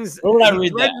says things. Where would I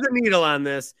read threads that? the needle on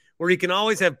this, where he can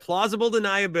always have plausible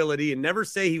deniability and never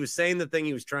say he was saying the thing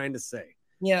he was trying to say.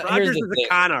 Yeah, Rodgers is a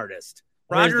con artist.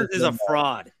 Rodgers is a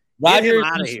fraud. Get him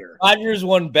out of here. Rodgers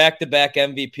won back-to-back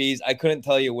MVPs. I couldn't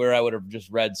tell you where I would have just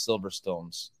read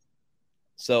Silverstones.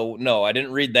 So, no, I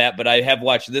didn't read that, but I have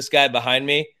watched this guy behind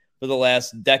me for the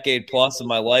last decade plus of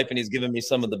my life, and he's given me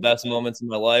some of the best moments in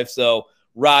my life. So,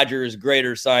 Rodgers,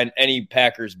 greater sign any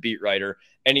Packers beat writer,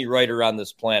 any writer on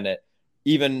this planet,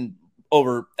 even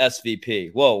over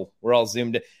SVP. Whoa, we're all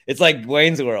zoomed in. It's like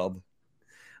Wayne's World.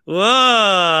 Whoa.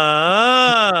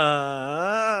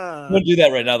 I'm going to do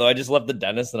that right now, though. I just left the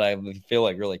dentist, and I feel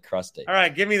like really crusty. All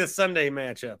right, give me the Sunday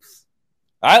matchups.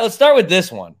 All right, let's start with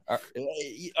this one.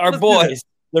 Our boys,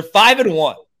 they're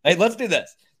 5-1. Hey, let's do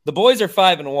this. The boys are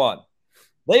 5-1.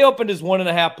 They opened as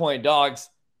 1.5-point dogs.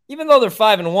 Even though they're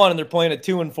 5-1 and they're playing a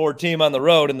 2-4 team on the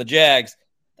road in the Jags,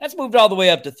 that's moved all the way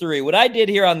up to 3. What I did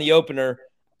here on the opener,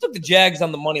 I took the Jags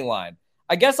on the money line.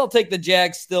 I guess I'll take the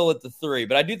Jags still at the 3,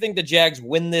 but I do think the Jags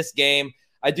win this game.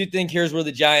 I do think here's where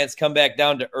the Giants come back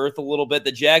down to earth a little bit.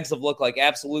 The Jags have looked like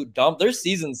absolute dump. Their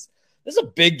seasons, this is a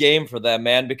big game for them,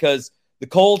 man, because the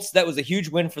Colts, that was a huge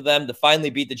win for them to finally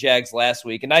beat the Jags last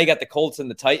week. And now you got the Colts and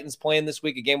the Titans playing this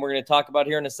week, a game we're going to talk about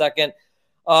here in a second.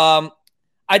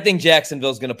 I think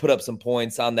Jacksonville's going to put up some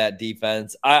points on that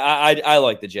defense. I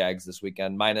like the Jags this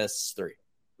weekend, -3.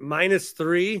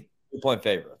 -3? 2-point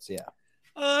favorites, yeah.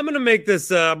 I'm going to make this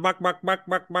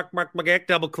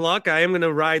double cluck. I am going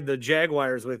to ride the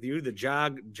Jaguars with you, the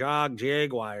jog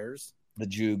Jaguars. The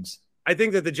Jugs. I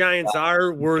think that the Giants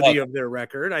are worthy of their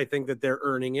record. I think that they're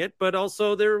earning it, but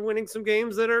also they're winning some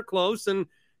games that are close, and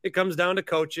it comes down to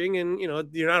coaching, and, you know,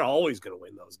 you're not always going to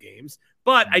win those games.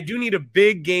 But I do need a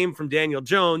big game from Daniel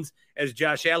Jones, as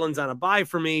Josh Allen's on a bye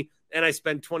for me, and I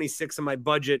spent 26 of my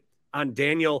budget on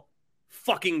Daniel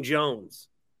fucking Jones.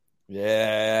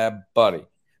 Yeah, buddy.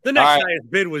 The next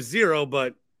highest bid was 0,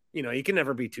 but, you know, you can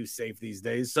never be too safe these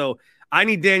days. So I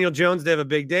need Daniel Jones to have a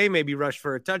big day, maybe rush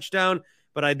for a touchdown,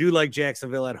 but I do like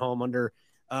Jacksonville at home under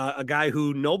a guy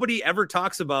who nobody ever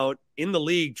talks about in the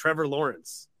league, Trevor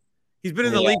Lawrence. He's been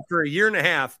in the league for a year and a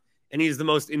half, and he's the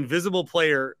most invisible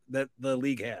player that the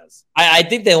league has. I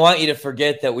think they want you to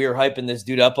forget that we were hyping this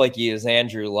dude up like he is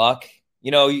Andrew Luck.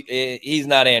 You know, he's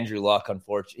not Andrew Luck,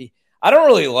 unfortunately. I don't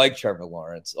really like Trevor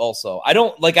Lawrence also. I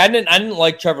didn't like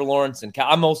Trevor Lawrence, and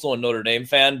I'm also a Notre Dame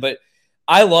fan, but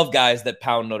I love guys that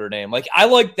pound Notre Dame. Like, I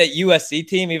like that USC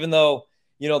team, even though,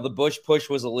 you know, the Bush push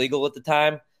was illegal at the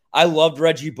time. I loved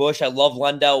Reggie Bush. I loved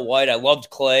Lendell White. I loved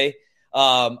Clay.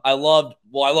 I loved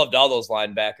all those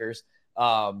linebackers.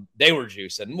 They were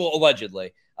juicing, well,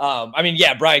 allegedly.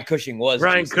 Brian Cushing was.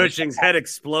 Brian juicing. Cushing's head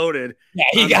exploded. Yeah,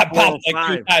 he got popped like 2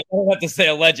 times. I don't have to say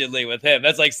allegedly with him.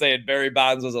 That's like saying Barry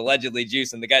Bonds was allegedly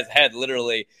juicing. The guy's head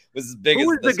literally was as big as. Who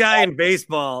was the guy in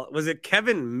baseball? Was it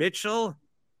Kevin Mitchell?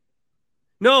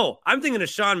 No, I'm thinking of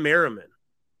Sean Merriman.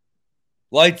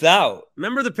 Lights out.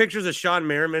 Remember the pictures of Sean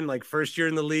Merriman, like first year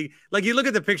in the league? Like, you look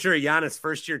at the picture of Giannis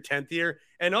first year, 10th year,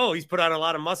 and he's put on a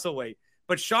lot of muscle weight.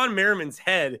 But Sean Merriman's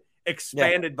head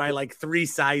expanded by like 3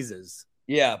 sizes.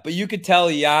 Yeah, but you could tell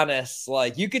Giannis,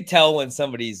 like, you could tell when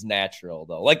somebody's natural,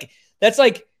 though. Like, that's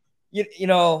like, you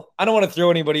know, I don't want to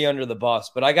throw anybody under the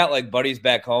bus, but I got like buddies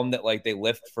back home that like they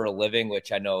lift for a living,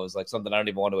 which I know is like something I don't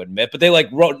even want to admit, but they like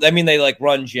run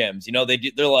gyms, you know,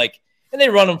 they're like, and they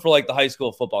run them for like the high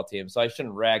school football team. So I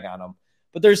shouldn't rag on them,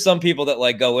 but there's some people that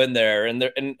like go in there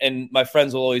and my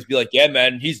friends will always be like, yeah,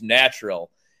 man, he's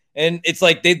natural. And it's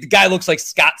like the guy looks like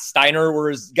Scott Steiner,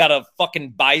 where he's got a fucking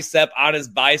bicep on his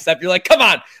bicep. You're like, come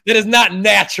on, that is not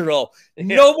natural.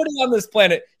 Yeah. Nobody on this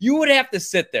planet, you would have to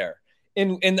sit there.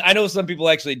 And I know some people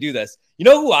actually do this. You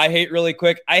know who I hate really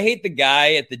quick? I hate the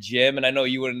guy at the gym, and I know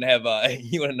you wouldn't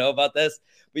know about this,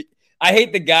 but I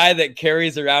hate the guy that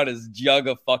carries around his jug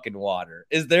of fucking water.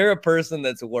 Is there a person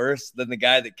that's worse than the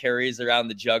guy that carries around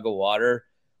the jug of water?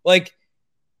 Like,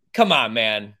 come on,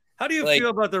 man. How do you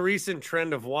feel about the recent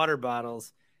trend of water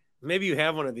bottles? Maybe you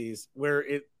have one of these where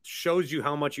it shows you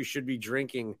how much you should be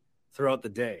drinking throughout the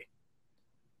day.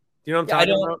 Do you know what I'm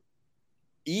talking about?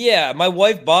 Yeah, my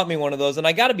wife bought me one of those, and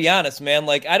I got to be honest, man.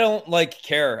 Like, I don't like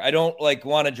care. I don't like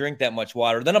want to drink that much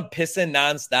water. Then I'm pissing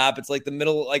nonstop. It's like the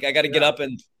middle. Like, I got to get up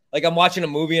and like I'm watching a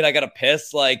movie and I got to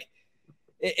piss. Like,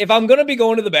 if I'm gonna be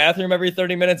going to the bathroom every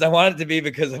 30 minutes, I want it to be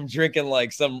because I'm drinking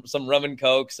like some rum and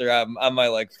cokes, or I'm on my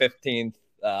like 15th.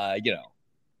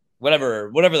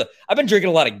 Whatever. I've been drinking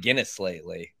a lot of Guinness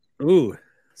lately. Ooh,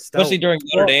 especially during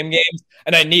Notre Dame games,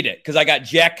 and I need it because I got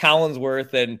Jack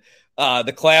Collinsworth and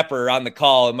the Clapper on the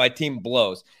call, and my team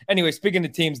blows. Anyway, speaking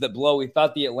of teams that blow, we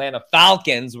thought the Atlanta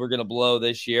Falcons were going to blow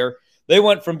this year. They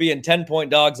went from being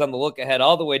 10-point dogs on the look ahead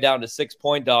all the way down to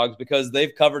 6-point dogs because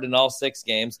they've covered in all 6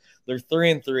 games. They're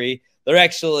 3-3. They're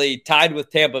actually tied with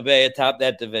Tampa Bay atop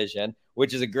that division,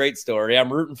 which is a great story.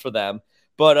 I'm rooting for them.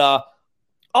 But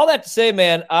all that to say,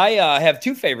 man, I have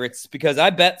 2 favorites because I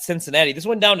bet Cincinnati. This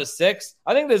went down to 6.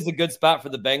 I think this is a good spot for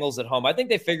the Bengals at home. I think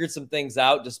they figured some things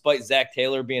out despite Zach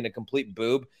Taylor being a complete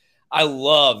boob. I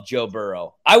love Joe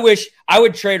Burrow. I wish I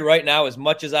would trade right now as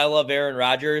much as I love Aaron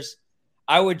Rodgers.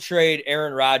 I would trade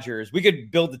Aaron Rodgers. We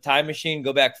could build the time machine,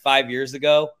 go back 5 years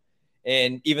ago,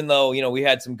 And even though, we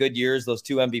had some good years, those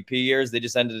 2 MVP years, they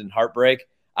just ended in heartbreak.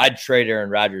 I'd trade Aaron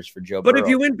Rodgers for Joe Burrow. But if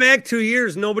you went back 2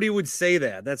 years, nobody would say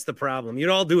that. That's the problem. You'd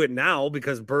all do it now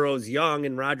because Burrow's young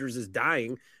and Rodgers is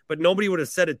dying, but nobody would have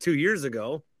said it 2 years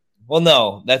ago. Well,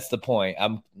 no, that's the point.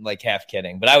 I'm like half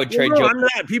kidding, but I would trade Joe. I'm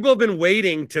not. People have been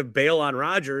waiting to bail on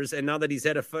Rodgers, and now that he's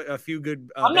had a few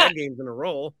good bad games in a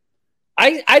row.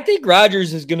 I think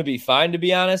Rodgers is going to be fine, to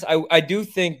be honest. I do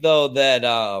think, though, that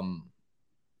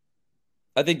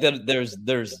I think that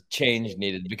there's change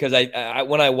needed because I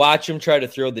when I watch him try to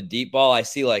throw the deep ball, I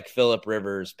see like Phillip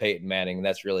Rivers, Peyton Manning, and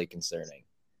that's really concerning.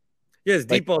 Yeah, his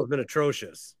deep ball has been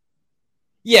atrocious.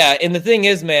 Yeah, and the thing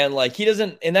is, man, like he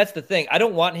doesn't, and that's the thing. I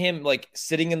don't want him like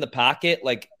sitting in the pocket,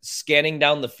 like scanning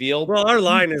down the field. Well, our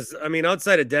line is,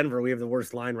 outside of Denver, we have the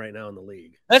worst line right now in the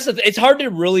league. It's hard to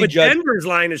really judge. Denver's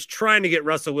line is trying to get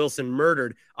Russell Wilson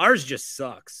murdered. Ours just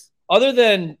sucks. Other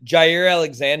than Jair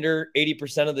Alexander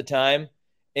 80% of the time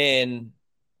and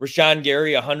Rashawn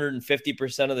Gary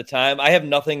 150% of the time, I have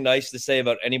nothing nice to say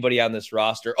about anybody on this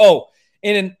roster. Oh,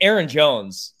 and Aaron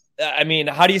Jones. I mean,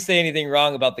 how do you say anything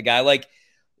wrong about the guy? Like,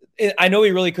 I know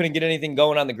he really couldn't get anything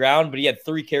going on the ground, but he had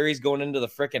 3 carries going into the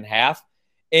freaking half.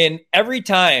 And every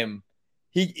time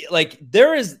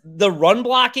the run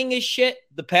blocking is shit.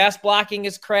 The pass blocking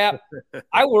is crap.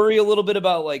 I worry a little bit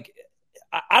about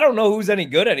I don't know who's any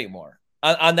good anymore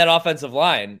on that offensive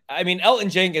line. I mean, Elton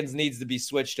Jenkins needs to be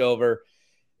switched over.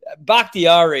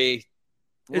 Bakhtiari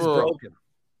is broken.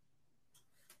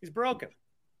 He's broken.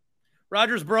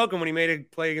 Rodgers broken when he made a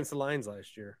play against the Lions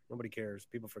last year. Nobody cares.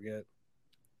 People forget.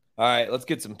 All right, let's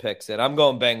get some picks in. I'm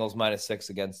going Bengals -6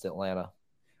 against Atlanta.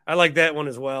 I like that one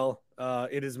as well.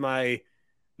 It is my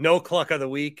no cluck of the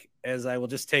week, as I will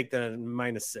just take the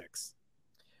 -6.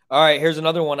 All right, here's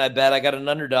another one I bet. I got an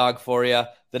underdog for you.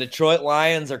 The Detroit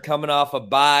Lions are coming off a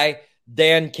bye.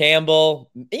 Dan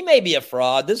Campbell, he may be a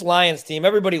fraud. This Lions team,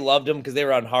 everybody loved him because they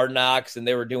were on Hard Knocks and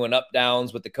they were doing up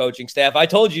downs with the coaching staff. I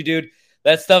told you, dude,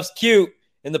 that stuff's cute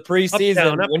in the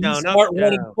preseason. When you start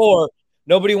 1-4,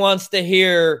 nobody wants to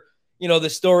hear, the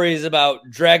stories about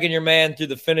dragging your man through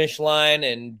the finish line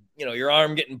and, your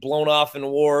arm getting blown off in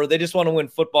war. They just want to win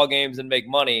football games and make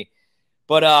money.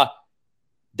 But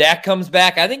Dak comes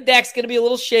back. I think Dak's going to be a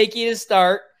little shaky to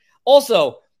start.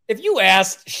 Also, if you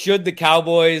asked, should the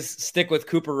Cowboys stick with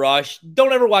Cooper Rush,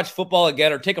 don't ever watch football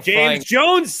again or take a flying. James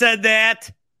Jones said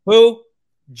that. Who?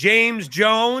 James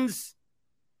Jones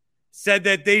said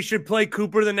that they should play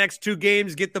Cooper the next 2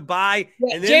 games, get the bye.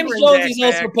 Yeah, and then James Jones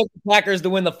has also picked the Packers to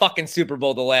win the fucking Super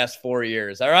Bowl the last 4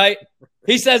 years, all right?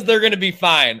 He says they're going to be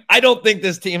fine. I don't think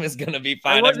this team is going to be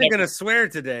fine. I wasn't going to swear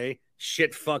today,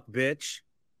 shit fuck bitch.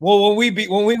 Well,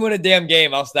 when we win a damn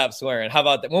game, I'll stop swearing. How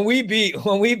about that? When we beat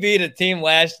a team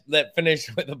that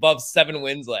finished with above 7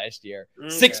 wins last year,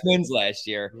 6 wins last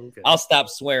year, I'll stop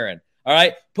swearing. All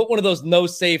right? Put one of those no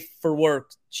safe for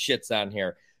work shits on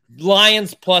here.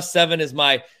 Lions +7 is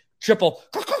my triple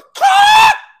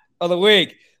of the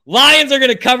week. Lions are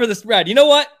going to cover the spread. You know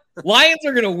what? Lions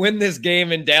are going to win this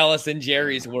game in Dallas in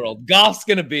Jerry's world. Goff's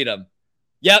going to beat them.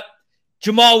 Yep.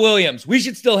 Jamal Williams. We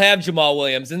should still have Jamal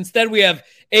Williams. Instead, we have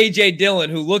A.J. Dillon,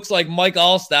 who looks like Mike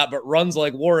Allstott but runs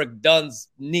like Warwick Dunn's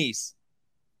niece.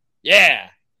 Yeah.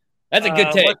 That's a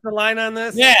good take. What's the line on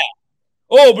this? Yeah.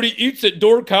 Oh, but he eats at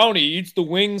Door County. He eats the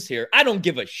wings here. I don't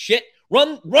give a shit.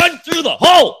 Run through the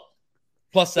hole.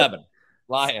 +7.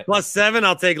 Lions. +7.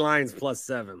 I'll take Lions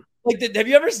 +7. Have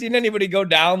you ever seen anybody go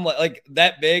down like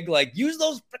that big? Like, use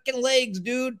those freaking legs,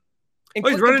 dude.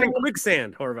 He's running in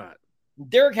quicksand, Horvat.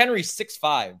 Derrick Henry's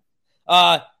 6'5".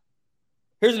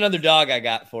 Here's another dog I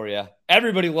got for you.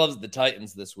 Everybody loves the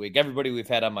Titans this week. Everybody we've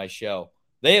had on my show.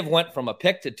 They have went from a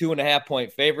pick to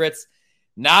 2.5-point favorites.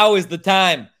 Now is the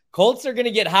time. Colts are going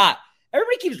to get hot.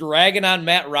 Everybody keeps ragging on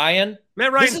Matt Ryan.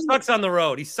 Matt Ryan sucks on the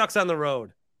road. He sucks on the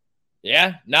road.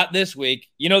 Yeah, not this week.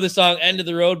 You know the song "End of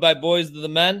the Road" by Boys to the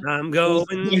Men? I'm going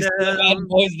down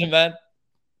Boys to the Men.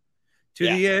 To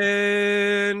the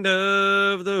end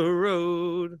of the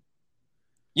road.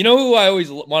 You know who I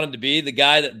always wanted to be? The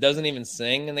guy that doesn't even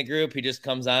sing in the group. He just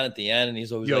comes on at the end, and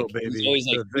he's always baby, he's always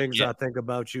the things I think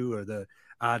about you are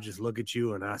I just look at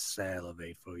you and I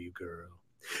salivate for you, girl.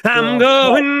 I'm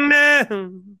going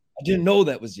down. I didn't know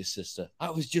that was your sister.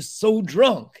 I was just so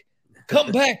drunk.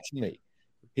 Come back to me.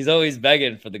 He's always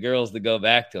begging for the girls to go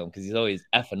back to him because he's always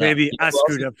effing up. Baby, I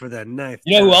screwed up for that knife.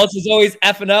 You know who else is always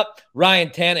effing up? Ryan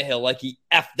Tannehill, like he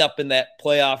effed up in that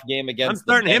playoff game against. I'm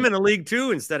starting him in the league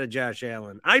too instead of Josh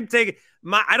Allen. I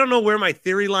don't know where my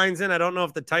theory line's in. I don't know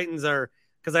if the Titans are,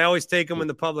 because I always take them when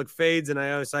the public fades, and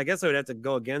I guess I would have to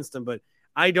go against them. But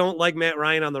I don't like Matt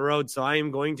Ryan on the road, so I am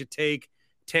going to take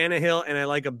Tannehill, and I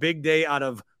like a big day out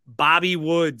of Bobby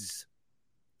Woods.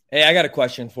 Hey, I got a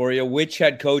question for you. Which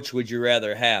head coach would you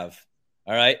rather have?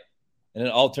 All right. In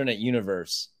an alternate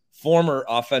universe, former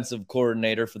offensive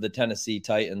coordinator for the Tennessee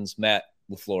Titans, Matt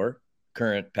LaFleur,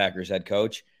 current Packers head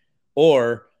coach,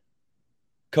 or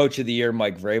coach of the year,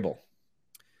 Mike Vrabel?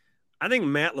 I think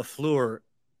Matt LaFleur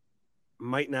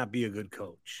might not be a good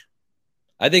coach.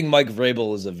 I think Mike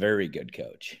Vrabel is a very good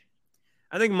coach.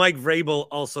 I think Mike Vrabel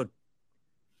also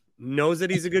knows that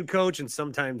he's a good coach and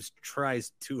sometimes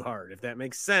tries too hard, if that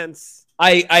makes sense.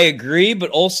 I agree, but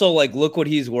also, like, look what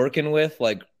he's working with,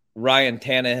 like Ryan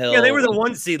Tannehill. Yeah, they were the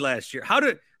 1 seed last year. How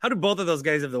do both of those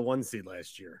guys have the 1 seed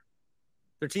last year?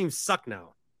 Their teams suck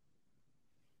now.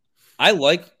 I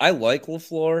like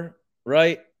LaFleur,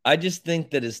 right? I just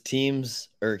think that his teams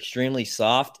are extremely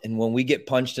soft, and when we get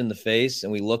punched in the face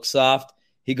and we look soft,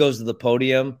 he goes to the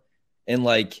podium and,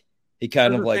 like, he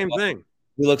kind of like same thing.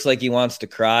 He looks like he wants to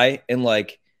cry, and,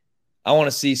 like, I want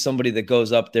to see somebody that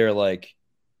goes up there, like,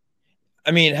 I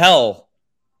mean, hell,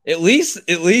 at least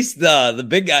the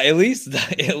big guy, at least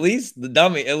the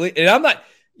dummy, and I'm not.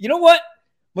 You know what?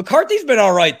 McCarthy's been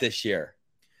all right this year.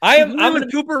 I'm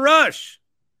with Cooper Rush.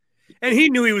 And he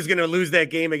knew he was going to lose that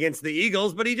game against the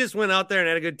Eagles, but he just went out there and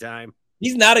had a good time.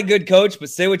 He's not a good coach, but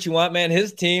say what you want, man.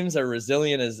 His teams are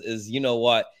resilient as you know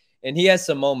what. And he has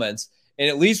some moments. And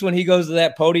at least when he goes to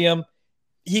that podium,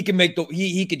 he can make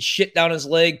he could shit down his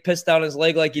leg, piss down his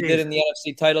leg like he did in the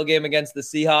NFC title game against the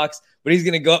Seahawks. But he's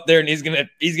going to go up there and he's going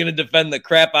to defend the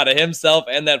crap out of himself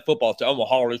and that football team. I'm a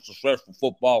highly successful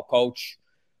football coach.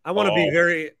 I want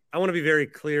to be very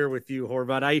clear with you,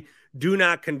 Horvat. I do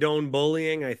not condone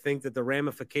bullying. I think that the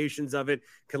ramifications of it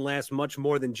can last much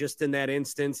more than just in that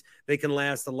instance. They can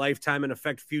last a lifetime and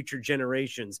affect future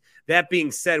generations. That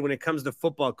being said, when it comes to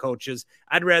football coaches,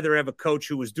 I'd rather have a coach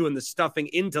who was doing the stuffing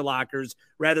into lockers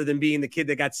rather than being the kid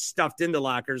that got stuffed into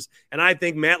lockers. And I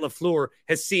think Matt LaFleur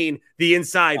has seen the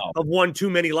inside of one too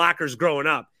many lockers growing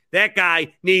up. That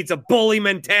guy needs a bully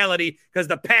mentality because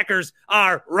the Packers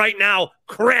are right now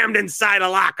crammed inside a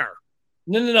locker.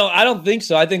 No. I don't think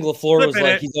so. I think LaFleur was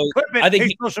like he's always, I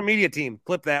think social media team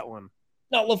clip that one.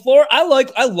 No, LaFleur. I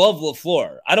love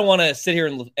LaFleur. I don't want to sit here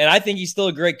and I think he's still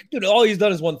a great dude. All he's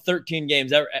done is won 13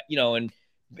 games, and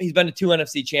he's been to 2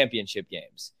 NFC championship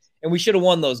games. And we should have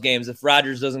won those games if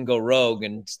Rodgers doesn't go rogue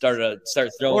and start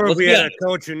throwing. Or if we had a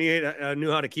coach who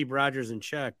knew how to keep Rodgers in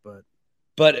check, but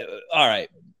all right.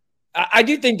 I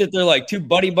do think that they're like too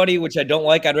buddy, which I don't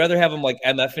like. I'd rather have them like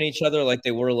MFing each other like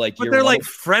they were like. But they're like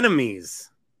frenemies.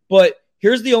 But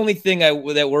here's the only thing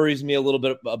that worries me a little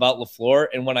bit about LaFleur,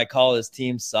 and when I call his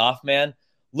team soft, man,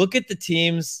 look at the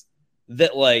teams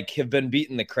that like have been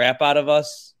beating the crap out of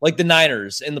us, like the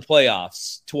Niners in the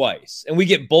playoffs twice, and we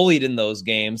get bullied in those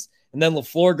games. And then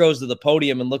LaFleur goes to the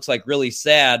podium and looks like really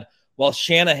sad, while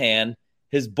Shanahan,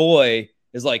 his boy,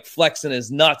 is like flexing his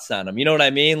nuts on him. You know what I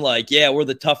mean? Like, yeah, we're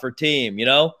the tougher team, you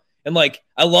know? And like,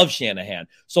 I love Shanahan.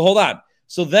 So hold on.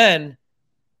 So then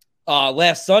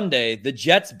last Sunday, the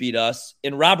Jets beat us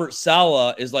and Robert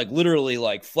Saleh is like literally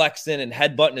like flexing and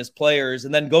headbutting his players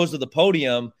and then goes to the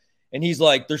podium and he's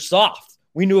like, they're soft.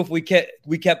 We knew if we kept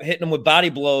hitting them with body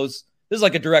blows, this is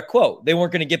like a direct quote, they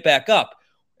weren't going to get back up.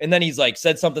 And then he's like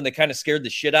said something that kind of scared the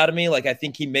shit out of me. Like, I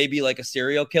think he may be like a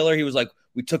serial killer. He was like,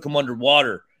 we took him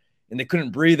underwater and they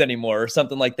couldn't breathe anymore or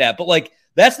something like that. But like,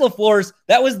 that's LaFleur's,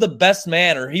 that was the best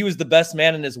man, or he was the best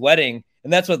man in his wedding.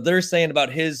 And that's what they're saying about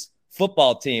his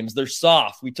football teams. They're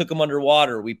soft. We took them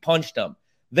underwater. We punched them.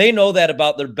 They know that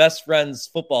about their best friends'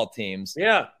 football teams.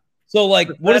 Yeah. So like,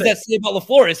 what does that say about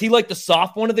LaFleur? Is he like the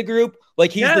soft one of the group?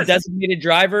 Like he's the designated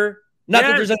driver? Not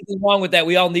that there's anything wrong with that.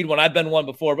 We all need one. I've been one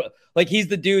before, but like, he's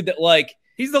the dude that like,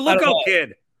 he's the lookout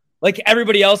kid. Like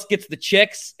everybody else gets the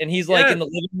chicks and he's like in the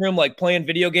living room, like playing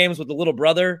video games with the little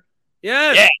brother.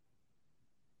 Yeah.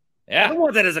 I don't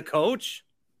want that as a coach.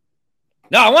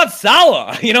 No, I want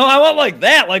Saleh. You know, I want like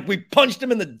that. Like we punched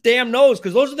him in the damn nose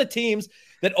because those are the teams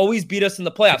that always beat us in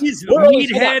the playoffs. These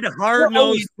meathead,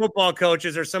 hard-nosed football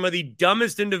coaches are some of the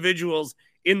dumbest individuals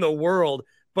in the world.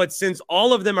 But since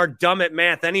all of them are dumb at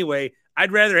math anyway,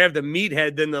 I'd rather have the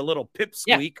meathead than the little pipsqueak.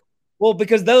 Yeah. Well,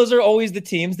 because those are always the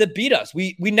teams that beat us.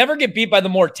 We never get beat by the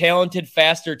more talented,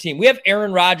 faster team. We have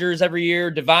Aaron Rodgers every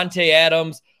year, Devontae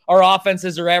Adams. Our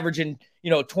offenses are averaging,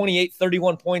 28,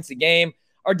 31 points a game.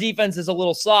 Our defense is a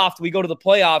little soft. We go to the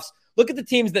playoffs. Look at the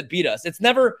teams that beat us. It's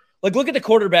never like, look at the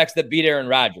quarterbacks that beat Aaron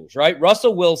Rodgers, right?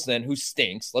 Russell Wilson, who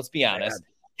stinks. Let's be honest.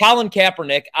 Colin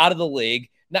Kaepernick out of the league.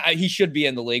 Now, he should be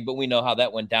in the league, but we know how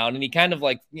that went down. And he kind of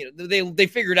like, they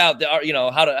figured out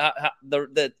that,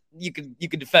 that you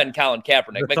could defend Colin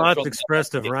Kaepernick. The thoughts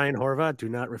expressed of Ryan Horvat do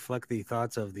not reflect the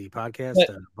thoughts of the podcast.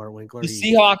 Bart Winkler, the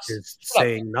Seahawks is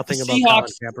saying nothing about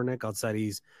Colin Kaepernick outside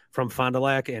he's from Fond du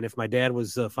Lac. And if my dad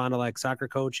was a Fond du Lac soccer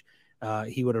coach,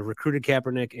 he would have recruited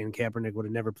Kaepernick, and Kaepernick would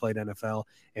have never played NFL,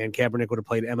 and Kaepernick would have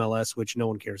played MLS, which no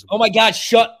one cares about. Oh my God,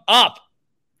 shut up.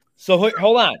 So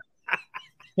hold on.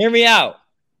 Hear me out.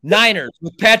 Niners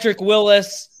with Patrick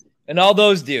Willis and all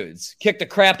those dudes kick the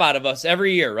crap out of us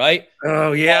every year, right?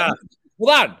 Oh, yeah.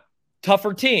 Hold on.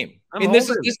 Tougher team. This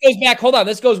goes back. Hold on.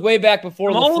 This goes way back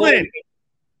before LaFleur.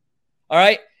 All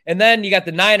right. And then you got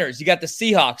the Niners. You got the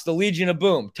Seahawks, the Legion of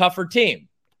Boom. Tougher team.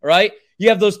 All right. You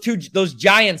have those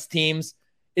Giants teams.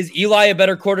 Is Eli a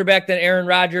better quarterback than Aaron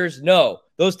Rodgers? No.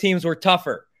 Those teams were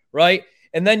tougher, right?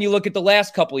 And then you look at the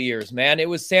last couple of years, man. It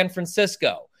was San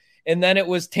Francisco. And then it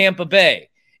was Tampa Bay.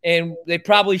 And they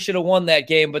probably should have won that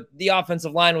game, but the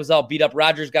offensive line was all beat up.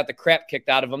 Rodgers got the crap kicked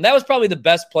out of him. That was probably the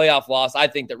best playoff loss I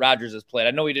think that Rodgers has played.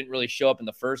 I know he didn't really show up in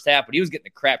the first half, but he was getting the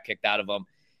crap kicked out of him,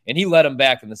 and he led him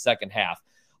back in the second half.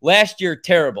 Last year,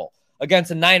 terrible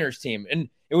against a Niners team. And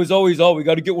it was always, we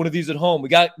got to get one of these at home. We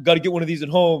got to get one of these at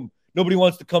home. Nobody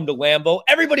wants to come to Lambeau.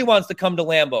 Everybody wants to come to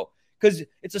Lambeau because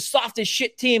it's a soft as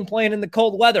shit team playing in the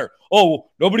cold weather. Oh,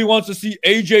 nobody wants to see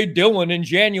A.J. Dillon in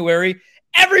January.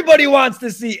 Everybody wants to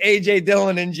see A.J.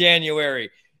 Dillon in January.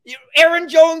 Aaron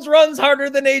Jones runs harder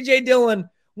than A.J. Dillon.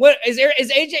 What is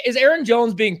Aaron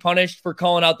Jones being punished for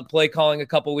calling out the play calling a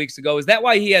couple weeks ago? Is that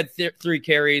why he had 3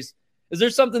 carries? Is there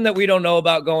something that we don't know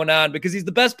about going on? Because he's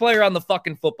the best player on the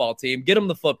fucking football team. Get him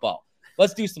the football.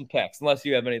 Let's do some picks, unless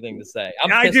you have anything to say.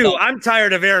 I do. I'm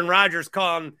tired of Aaron Rodgers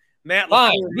calling Matt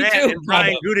LaFleur Matt and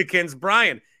Brian Gutekunst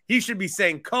Brian. He should be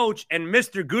saying Coach and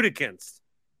Mr. Gutekunst.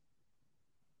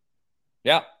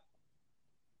 Yeah.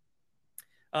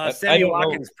 Sammy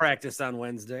Watkins practice on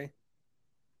Wednesday.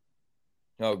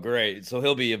 Oh, great. So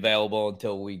he'll be available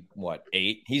until week,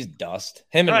 8? He's dust.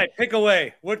 All right, pick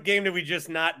away. What game did we just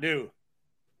not do?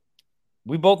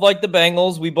 We both like the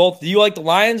Bengals. Do you like the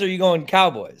Lions or are you going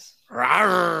Cowboys?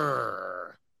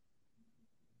 Rawr.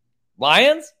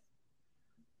 Lions?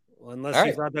 Well, unless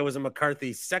you thought that was a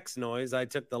McCarthy sex noise, I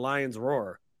took the Lions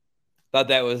roar. Thought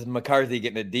that was McCarthy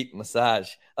getting a deep massage,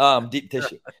 deep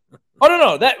tissue. Oh,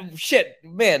 no, that shit,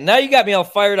 man. Now you got me all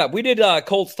fired up. We did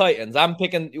Colts Titans. I'm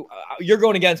picking. You're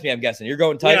going against me, I'm guessing. You're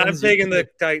going Titans. Yeah, I'm taking the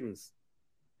Titans.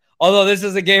 Although this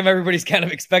is a game everybody's kind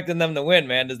of expecting them to win,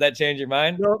 man. Does that change your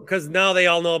mind? No, because now they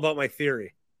all know about my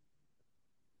theory.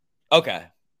 Okay.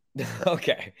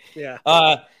 Okay. Yeah.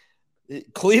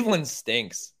 Cleveland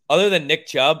stinks. Other than Nick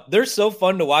Chubb, they're so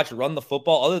fun to watch run the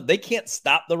football. They can't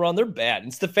stop the run. They're bad.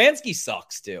 And Stefanski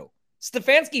sucks too.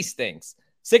 Stefanski stinks.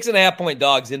 6.5-point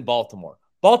dogs in Baltimore.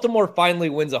 Baltimore finally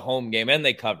wins a home game, and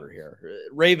they cover here.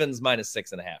 Ravens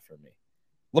 -6.5 for me.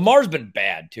 Lamar's been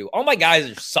bad too. All my guys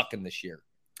are sucking this year.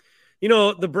 You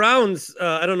know, the Browns,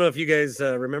 I don't know if you guys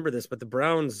remember this, but the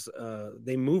Browns,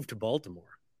 they moved to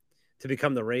Baltimore to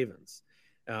become the Ravens.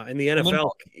 And the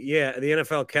NFL, the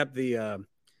NFL kept the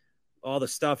all the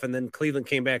stuff, and then Cleveland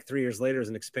came back 3 years later as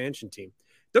an expansion team.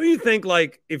 Don't you think,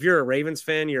 like, if you're a Ravens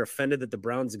fan, you're offended that the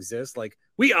Browns exist? Like,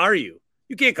 we are you.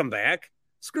 You can't come back.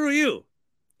 Screw you.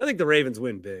 I think the Ravens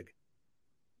win big.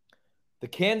 The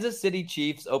Kansas City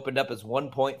Chiefs opened up as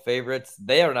 1-point favorites.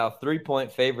 They are now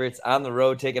 3-point favorites on the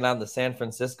road, taking on the San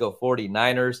Francisco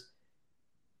 49ers.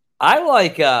 I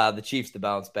like the Chiefs to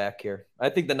bounce back here. I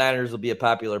think the Niners will be a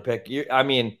popular pick.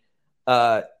 I'm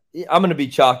going to be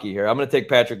chalky here. I'm going to take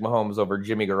Patrick Mahomes over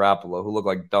Jimmy Garoppolo, who looked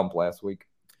like dump last week.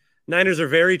 Niners are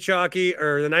very chalky,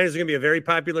 or the Niners are going to be a very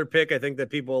popular pick. I think that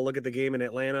people will look at the game in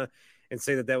Atlanta and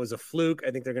say that was a fluke.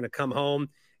 I think they're going to come home,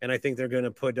 and I think they're going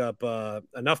to put up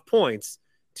enough points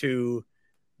to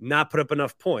not put up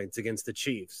enough points against the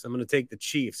Chiefs. I'm going to take the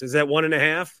Chiefs. Is that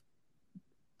 1.5?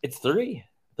 It's 3.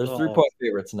 There's 3-point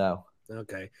favorites now.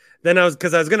 Okay. Then I was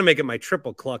going to make it my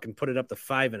triple cluck and put it up to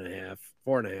 5.5,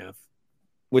 4.5.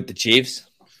 With the Chiefs?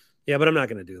 Yeah, but I'm not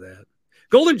going to do that.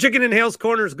 Golden Chicken in Hales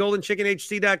Corners,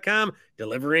 goldenchickenhc.com,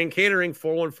 delivery and catering,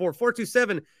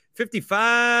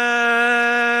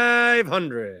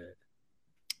 414-427-5500.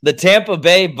 The Tampa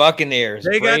Bay Buccaneers.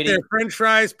 They got their french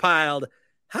fries piled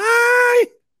high.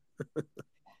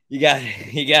 You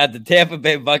got the Tampa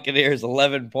Bay Buccaneers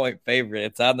 11-point favorite.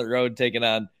 It's on the road taking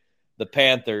on the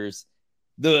Panthers.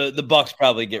 The Bucs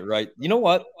probably get right. You know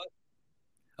what?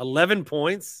 11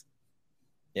 points?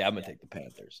 Yeah, I'm going to take the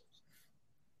Panthers.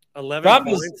 11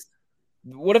 points?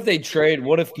 What if they trade?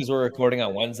 What if, because we're recording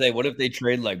on Wednesday, what if they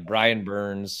trade like Brian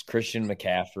Burns, Christian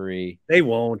McCaffrey? They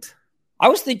won't. I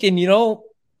was thinking,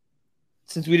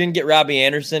 Since we didn't get Robbie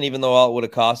Anderson, even though all it would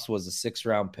have cost was a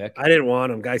 6th-round pick. I didn't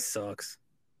want him. Guy sucks.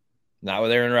 Not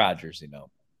with Aaron Rodgers,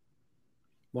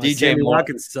 Well, DJ Sammy Moore.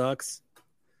 Watkins sucks.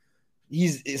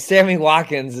 Sammy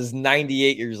Watkins is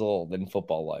 98 years old in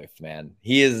football life, man.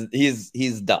 He's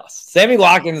dust. Sammy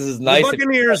Watkins is nice. The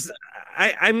Buccaneers,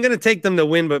 I'm going to take them to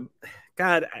win, but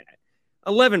God,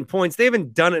 11 points. They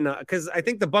haven't done it because I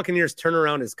think the Buccaneers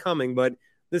turnaround is coming, but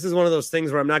this is one of those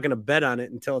things where I'm not going to bet on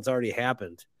it until it's already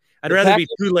happened. I'd rather be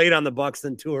too late on the Bucs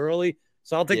than too early,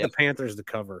 so I'll take the Panthers to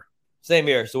cover. Same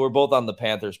here. So we're both on the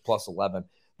Panthers plus 11.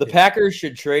 The Packers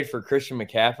should trade for Christian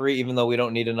McCaffrey, even though we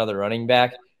don't need another running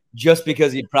back, just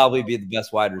because he'd probably be the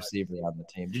best wide receiver on the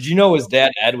team. Did you know his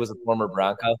dad, Ed, was a former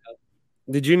Bronco?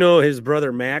 Did you know his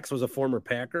brother, Max, was a former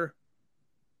Packer?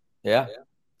 Yeah.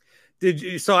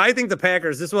 So I think the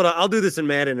Packers, this is what I'll do this in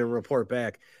Madden and report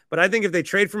back. But I think if they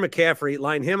trade for McCaffrey,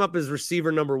 line him up as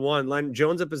receiver number 1, line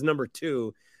Jones up as number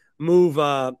 2, move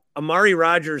Amari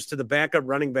Rodgers to the backup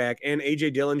running back and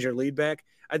A.J. Dillinger lead back,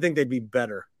 I think they'd be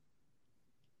better.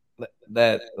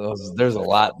 There's a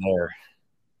lot there.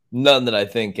 None that I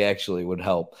think actually would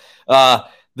help.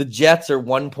 The Jets are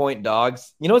 1-point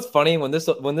dogs. You know what's funny? When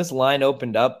this line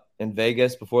opened up in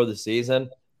Vegas before the season,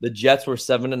 the Jets were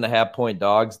 7.5-point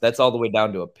dogs. That's all the way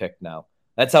down to a pick now.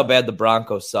 That's how bad the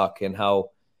Broncos suck and how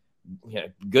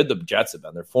good the Jets have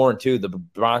been. They're 4-2. The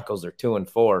Broncos are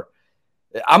 2-4.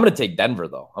 I'm going to take Denver,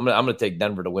 though. I'm going to take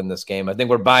Denver to win this game. I think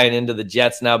we're buying into the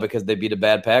Jets now because they beat a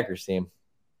bad Packers team.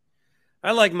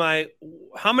 I like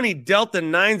how many Delta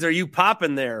 9s are you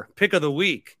popping there? Pick of the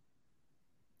week.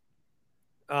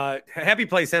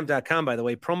 HappyPlaceHemp.com, by the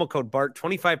way. Promo code BART,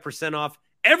 25% off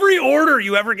every order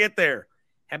you ever get there.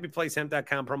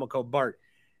 HappyPlaceHemp.com, promo code BART.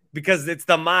 Because it's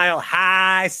the Mile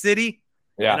High City.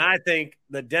 Yeah. And I think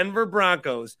the Denver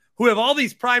Broncos, who have all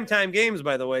these primetime games,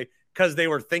 by the way, because they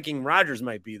were thinking Rodgers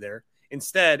might be there.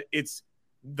 Instead, it's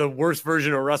the worst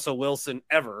version of Russell Wilson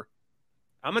ever.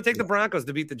 I'm going to take the Broncos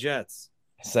to beat the Jets.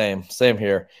 Same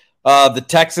here. The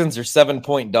Texans are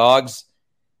 7-point dogs.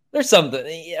 There's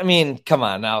something. I mean, come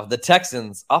on now. The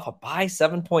Texans off a bye,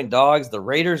 7-point dogs. The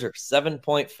Raiders are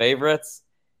 7-point favorites.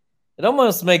 It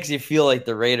almost makes you feel like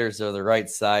the Raiders are the right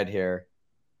side here.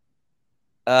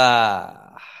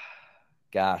 Gosh,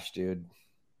 dude.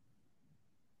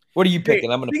 What are you picking?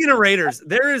 Speaking of Raiders,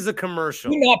 there is a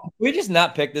commercial. We just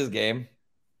not pick this game.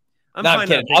 I'm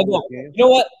kidding. You know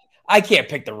what? I can't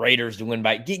pick the Raiders to win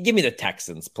by. Give me the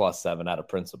Texans plus 7 out of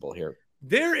principle here.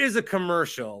 There is a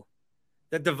commercial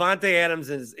that Devontae Adams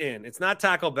is in. It's not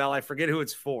Taco Bell. I forget who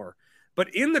it's for.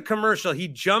 But in the commercial, he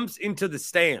jumps into the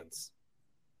stands,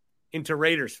 into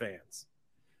Raiders fans.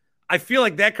 I feel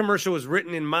like that commercial was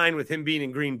written in mind with him being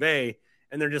in Green Bay,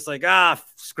 and they're just like,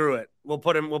 screw it. We'll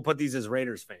put these as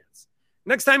Raiders fans.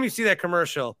 Next time you see that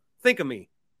commercial, think of me.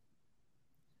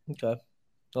 Okay.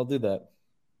 I'll do that.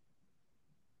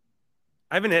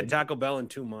 I haven't had Taco Bell in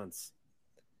 2 months.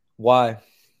 Why?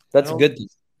 That's a good thing.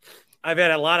 I've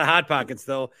had a lot of Hot Pockets,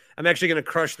 though. I'm actually going to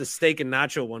crush the steak and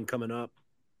nacho one coming up.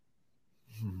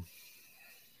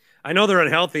 I know they're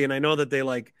unhealthy, and I know that they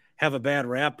have a bad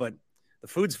rap, but the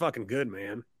food's fucking good,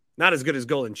 man. Not as good as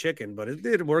Golden Chicken, but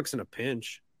it works in a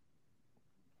pinch.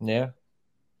 Yeah.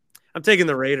 I'm taking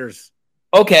the Raiders.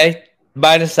 Okay.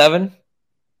 -7.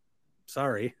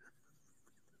 Sorry.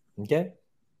 Okay.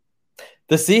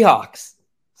 The Seahawks.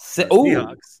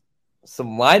 Seahawks.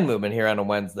 Some line movement here on a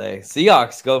Wednesday.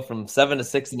 Seahawks go from 7 to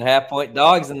 6.5-point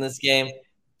dogs in this game.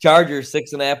 Chargers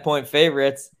 6.5-point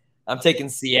favorites. I'm taking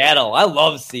Seattle. I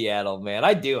love Seattle, man.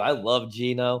 I do. I love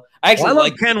Geno. I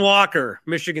love Ken Walker,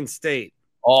 Michigan State.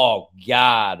 Oh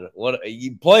God! What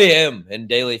you play him in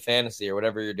daily fantasy or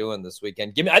whatever you're doing this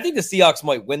weekend? I think the Seahawks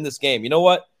might win this game. You know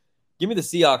what? Give me the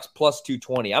Seahawks plus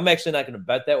 220. I'm actually not going to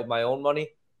bet that with my own money,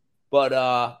 but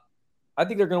I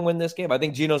think they're going to win this game. I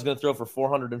think Geno's going to throw for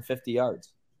 450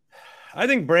 yards. I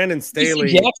think Brandon Staley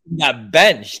Jackson got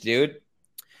benched, dude.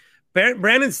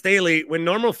 Brandon Staley, when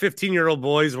normal 15-year-old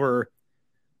boys were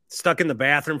stuck in the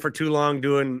bathroom for too long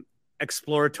doing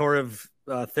explorative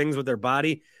things with their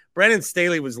body, Brandon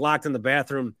Staley was locked in the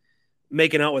bathroom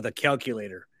making out with a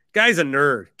calculator. Guy's a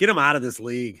nerd. Get him out of this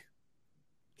league.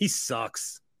 He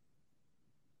sucks.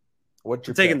 What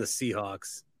you're taking the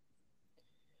Seahawks.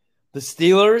 The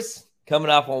Steelers coming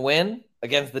off a win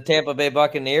against the Tampa Bay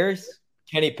Buccaneers.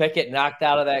 Kenny Pickett knocked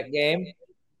out of that game.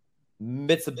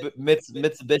 Mitsubishi.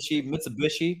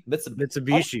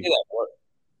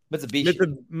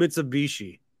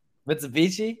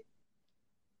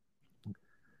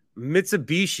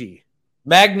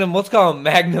 Magnum, let's call him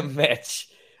Magnum Mitch.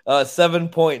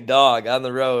 7-point dog on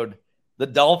the road. The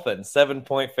Dolphins,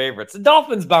 7-point favorites. The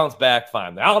Dolphins bounce back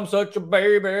fine. I'm such a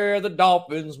baby. The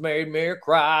Dolphins made me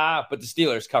cry. But the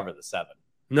Steelers cover the 7.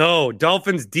 No,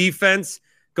 Dolphins defense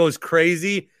goes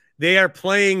crazy. They are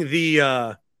playing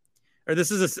this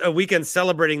is a weekend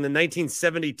celebrating the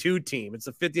 1972 team. It's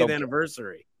the 50th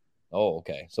anniversary. Oh,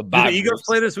 okay. So do the Eagles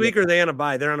play this week or are they on a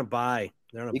bye? They're on a bye.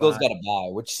 Eagles got a bye,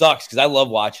 which sucks because I love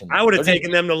watching them. I would have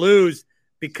taken them to lose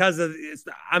because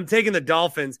I'm taking the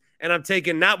Dolphins, and I'm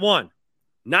taking not 1,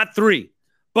 not 3,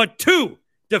 but 2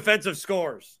 defensive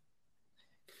scores.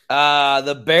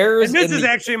 The Bears. And this is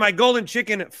actually my golden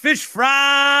chicken fish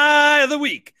fry of the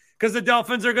week because the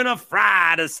Dolphins are going to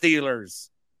fry the Steelers.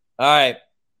 All right.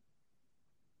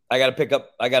 I got to pick up.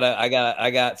 I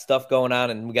got stuff going on,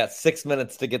 and we got 6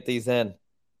 minutes to get these in.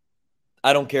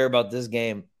 I don't care about this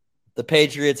game. The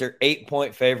Patriots are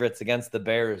 8-point favorites against the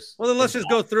Bears. Well, then let's just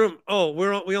go through them. Oh,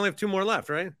 we only have 2 more left,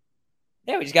 right?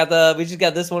 Yeah, we just got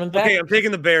this one in back. Okay, I'm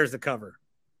taking the Bears to cover.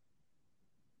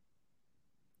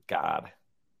 God.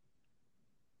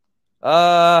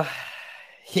 Yeah,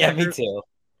 Packers? me too.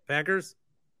 Packers?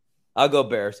 I'll go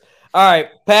Bears. All right,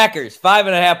 Packers,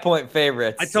 5.5-point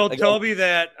favorites. I told Toby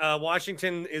that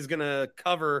Washington is going to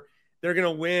cover. They're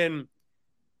going to win.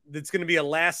 It's going to be a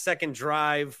last-second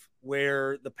drive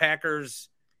where the Packers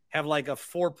have like a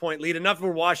 4-point lead, enough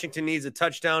where Washington needs a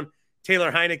touchdown.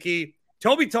 Taylor Heineke.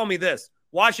 Toby told me this.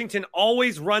 Washington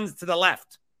always runs to the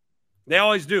left. They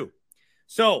always do.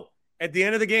 So at the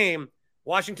end of the game,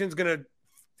 Washington's going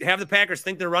to have the Packers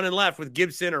think they're running left with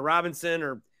Gibson or Robinson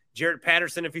or Jarrett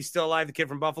Patterson, if he's still alive, the kid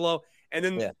from Buffalo. And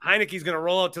then Heineke's going to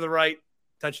roll out to the right,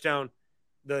 touchdown.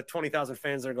 The 20,000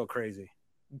 fans there go crazy.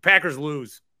 Packers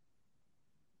lose.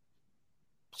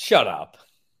 Shut up.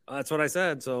 That's what I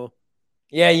said. So,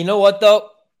 yeah, you know what, though?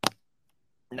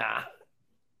 Nah.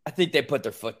 I think they put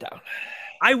their foot down.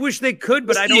 I wish they could,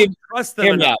 but I don't trust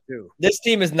them enough to. This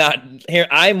team is not here.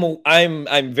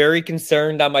 I'm very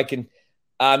concerned on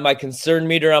my concern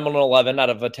meter. I'm on an 11 out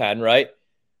of a 10, right?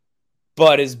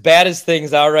 But as bad as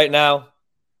things are right now,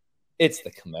 it's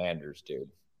the Commanders, dude.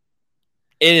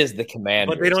 It is the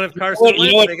Commanders. But they don't have Carson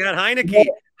Wentz. They got Heineke.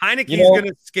 Heineke's going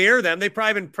to scare them. They've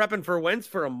probably been prepping for Wentz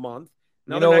for a month.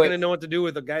 Now they're not going to know what to do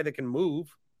with a guy that can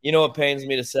move. You know what pains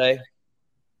me to say?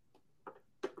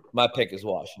 My pick is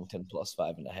Washington plus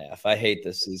 5.5. I hate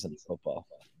this season of football.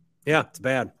 Yeah, it's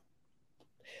bad.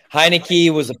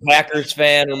 Heineke was a Packers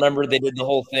fan. Remember, they did the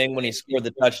whole thing when he scored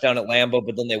the touchdown at Lambeau,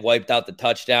 but then they wiped out the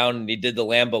touchdown, and he did the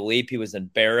Lambeau leap. He was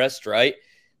embarrassed, right?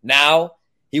 Now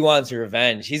he wants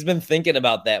revenge. He's been thinking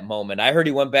about that moment. I heard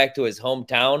he went back to his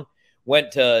hometown,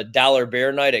 went to Dollar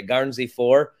Bear Night at Garnsey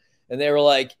 4, and they were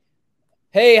like,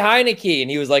 hey, Heineke.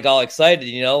 And he was like all excited,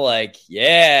 like,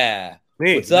 yeah.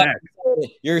 What's up?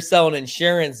 You're selling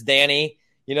insurance, Danny.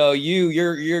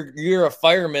 You're a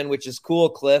fireman, which is cool,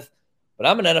 Cliff. But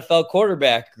I'm an NFL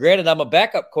quarterback. Granted, I'm a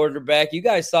backup quarterback. You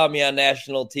guys saw me on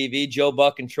national TV, Joe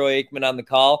Buck and Troy Aikman on the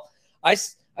call. I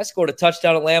scored a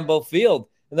touchdown at Lambeau Field.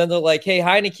 And then they're like, hey,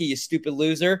 Heineke, you stupid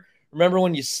loser. Remember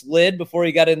when you slid before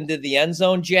you got into the end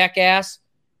zone, jackass?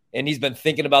 And he's been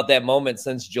thinking about that moment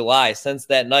since July, since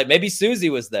that night. Maybe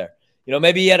Susie was there.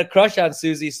 Maybe he had a crush on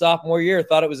Susie sophomore year,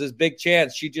 thought it was his big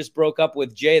chance. She just broke up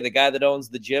with Jay, the guy that owns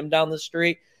the gym down the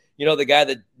street. The guy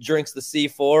that drinks the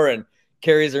C4 and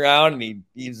carries around, and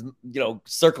he's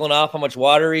circling off how much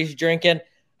water he's drinking.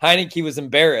 Heineke was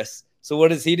embarrassed. So what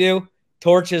does he do?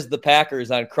 Torches the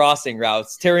Packers on crossing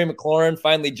routes. Terry McLaurin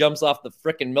finally jumps off the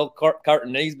freaking milk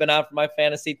carton. He's been out for my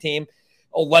fantasy team.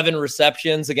 11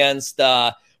 receptions against,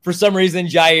 for some reason,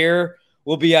 Jair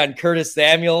will be on Curtis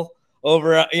Samuel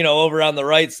over on the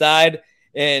right side.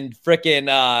 And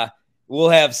freaking we'll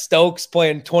have Stokes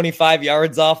playing 25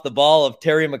 yards off the ball of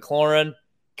Terry McLaurin.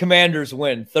 Commanders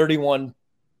win 31.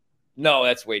 No,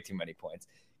 that's way too many points.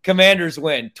 Commanders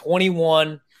win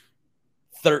 21-13.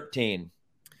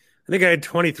 I think I had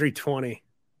 23-20.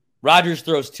 Rodgers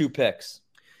throws 2 picks.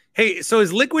 Hey, so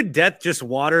is liquid death just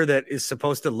water that is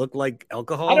supposed to look like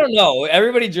alcohol? I don't know.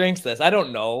 Everybody drinks this. I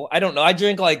don't know. I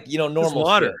drink like, normal just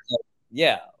water. Shit.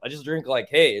 Yeah, I just drink like,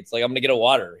 hey, it's like I'm going to get a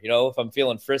water. If I'm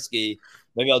feeling frisky,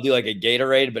 maybe I'll do like a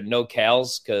Gatorade, but no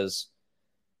cals because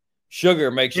sugar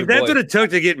makes you. If that's what it took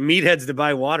to get meatheads to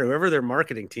buy water, whoever their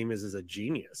marketing team is a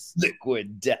genius.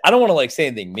 Liquid death. I don't want to say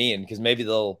anything mean because maybe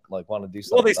they'll want to do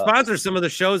something. Well, they sponsor some of the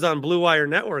shows on Blue Wire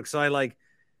Network, so I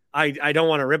don't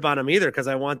want to rip on them either because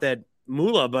I want that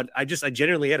moolah, but I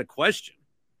genuinely had a question.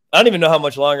 I don't even know how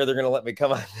much longer they're going to let me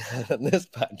come on this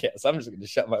podcast. I'm just going to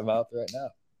shut my mouth right now.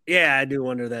 Yeah, I do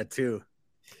wonder that too.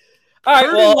 All right,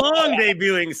 Curtin Long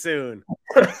debuting soon.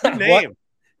 Good name.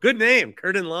 Good name,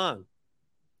 Curtin Long.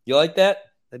 You like that?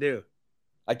 I do.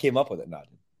 I came up with it, not.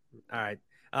 All right.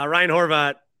 Ryan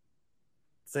Horvat.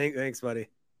 Thanks, buddy.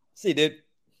 See you, dude.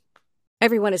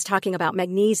 Everyone is talking about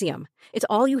magnesium. It's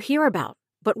all you hear about.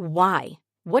 But why?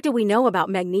 What do we know about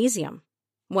magnesium?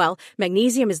 Well,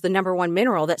 magnesium is the number one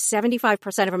mineral that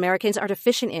 75% of Americans are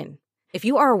deficient in. If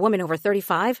you are a woman over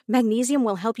 35, magnesium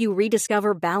will help you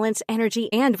rediscover balance,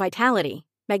 energy, and vitality.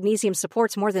 Magnesium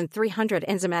supports more than 300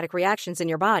 enzymatic reactions in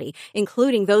your body,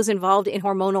 including those involved in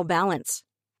hormonal balance.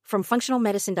 From functional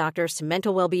medicine doctors to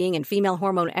mental well-being and female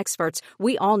hormone experts,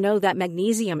 we all know that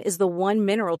magnesium is the one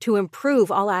mineral to improve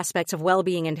all aspects of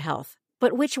well-being and health.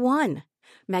 But which one?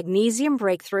 Magnesium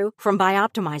Breakthrough from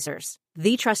Bioptimizers,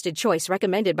 the trusted choice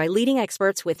recommended by leading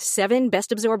experts with 7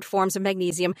 best-absorbed forms of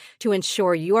magnesium to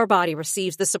ensure your body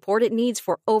receives the support it needs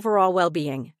for overall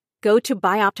well-being. Go to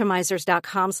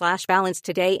bioptimizers.com/balance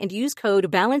today and use code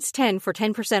BALANCE10 for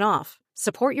 10% off.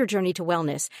 Support your journey to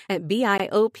wellness at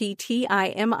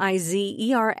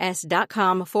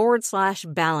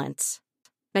bioptimizers.com/balance.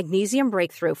 Magnesium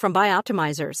Breakthrough from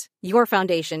Bioptimizers, your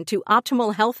foundation to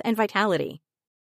optimal health and vitality.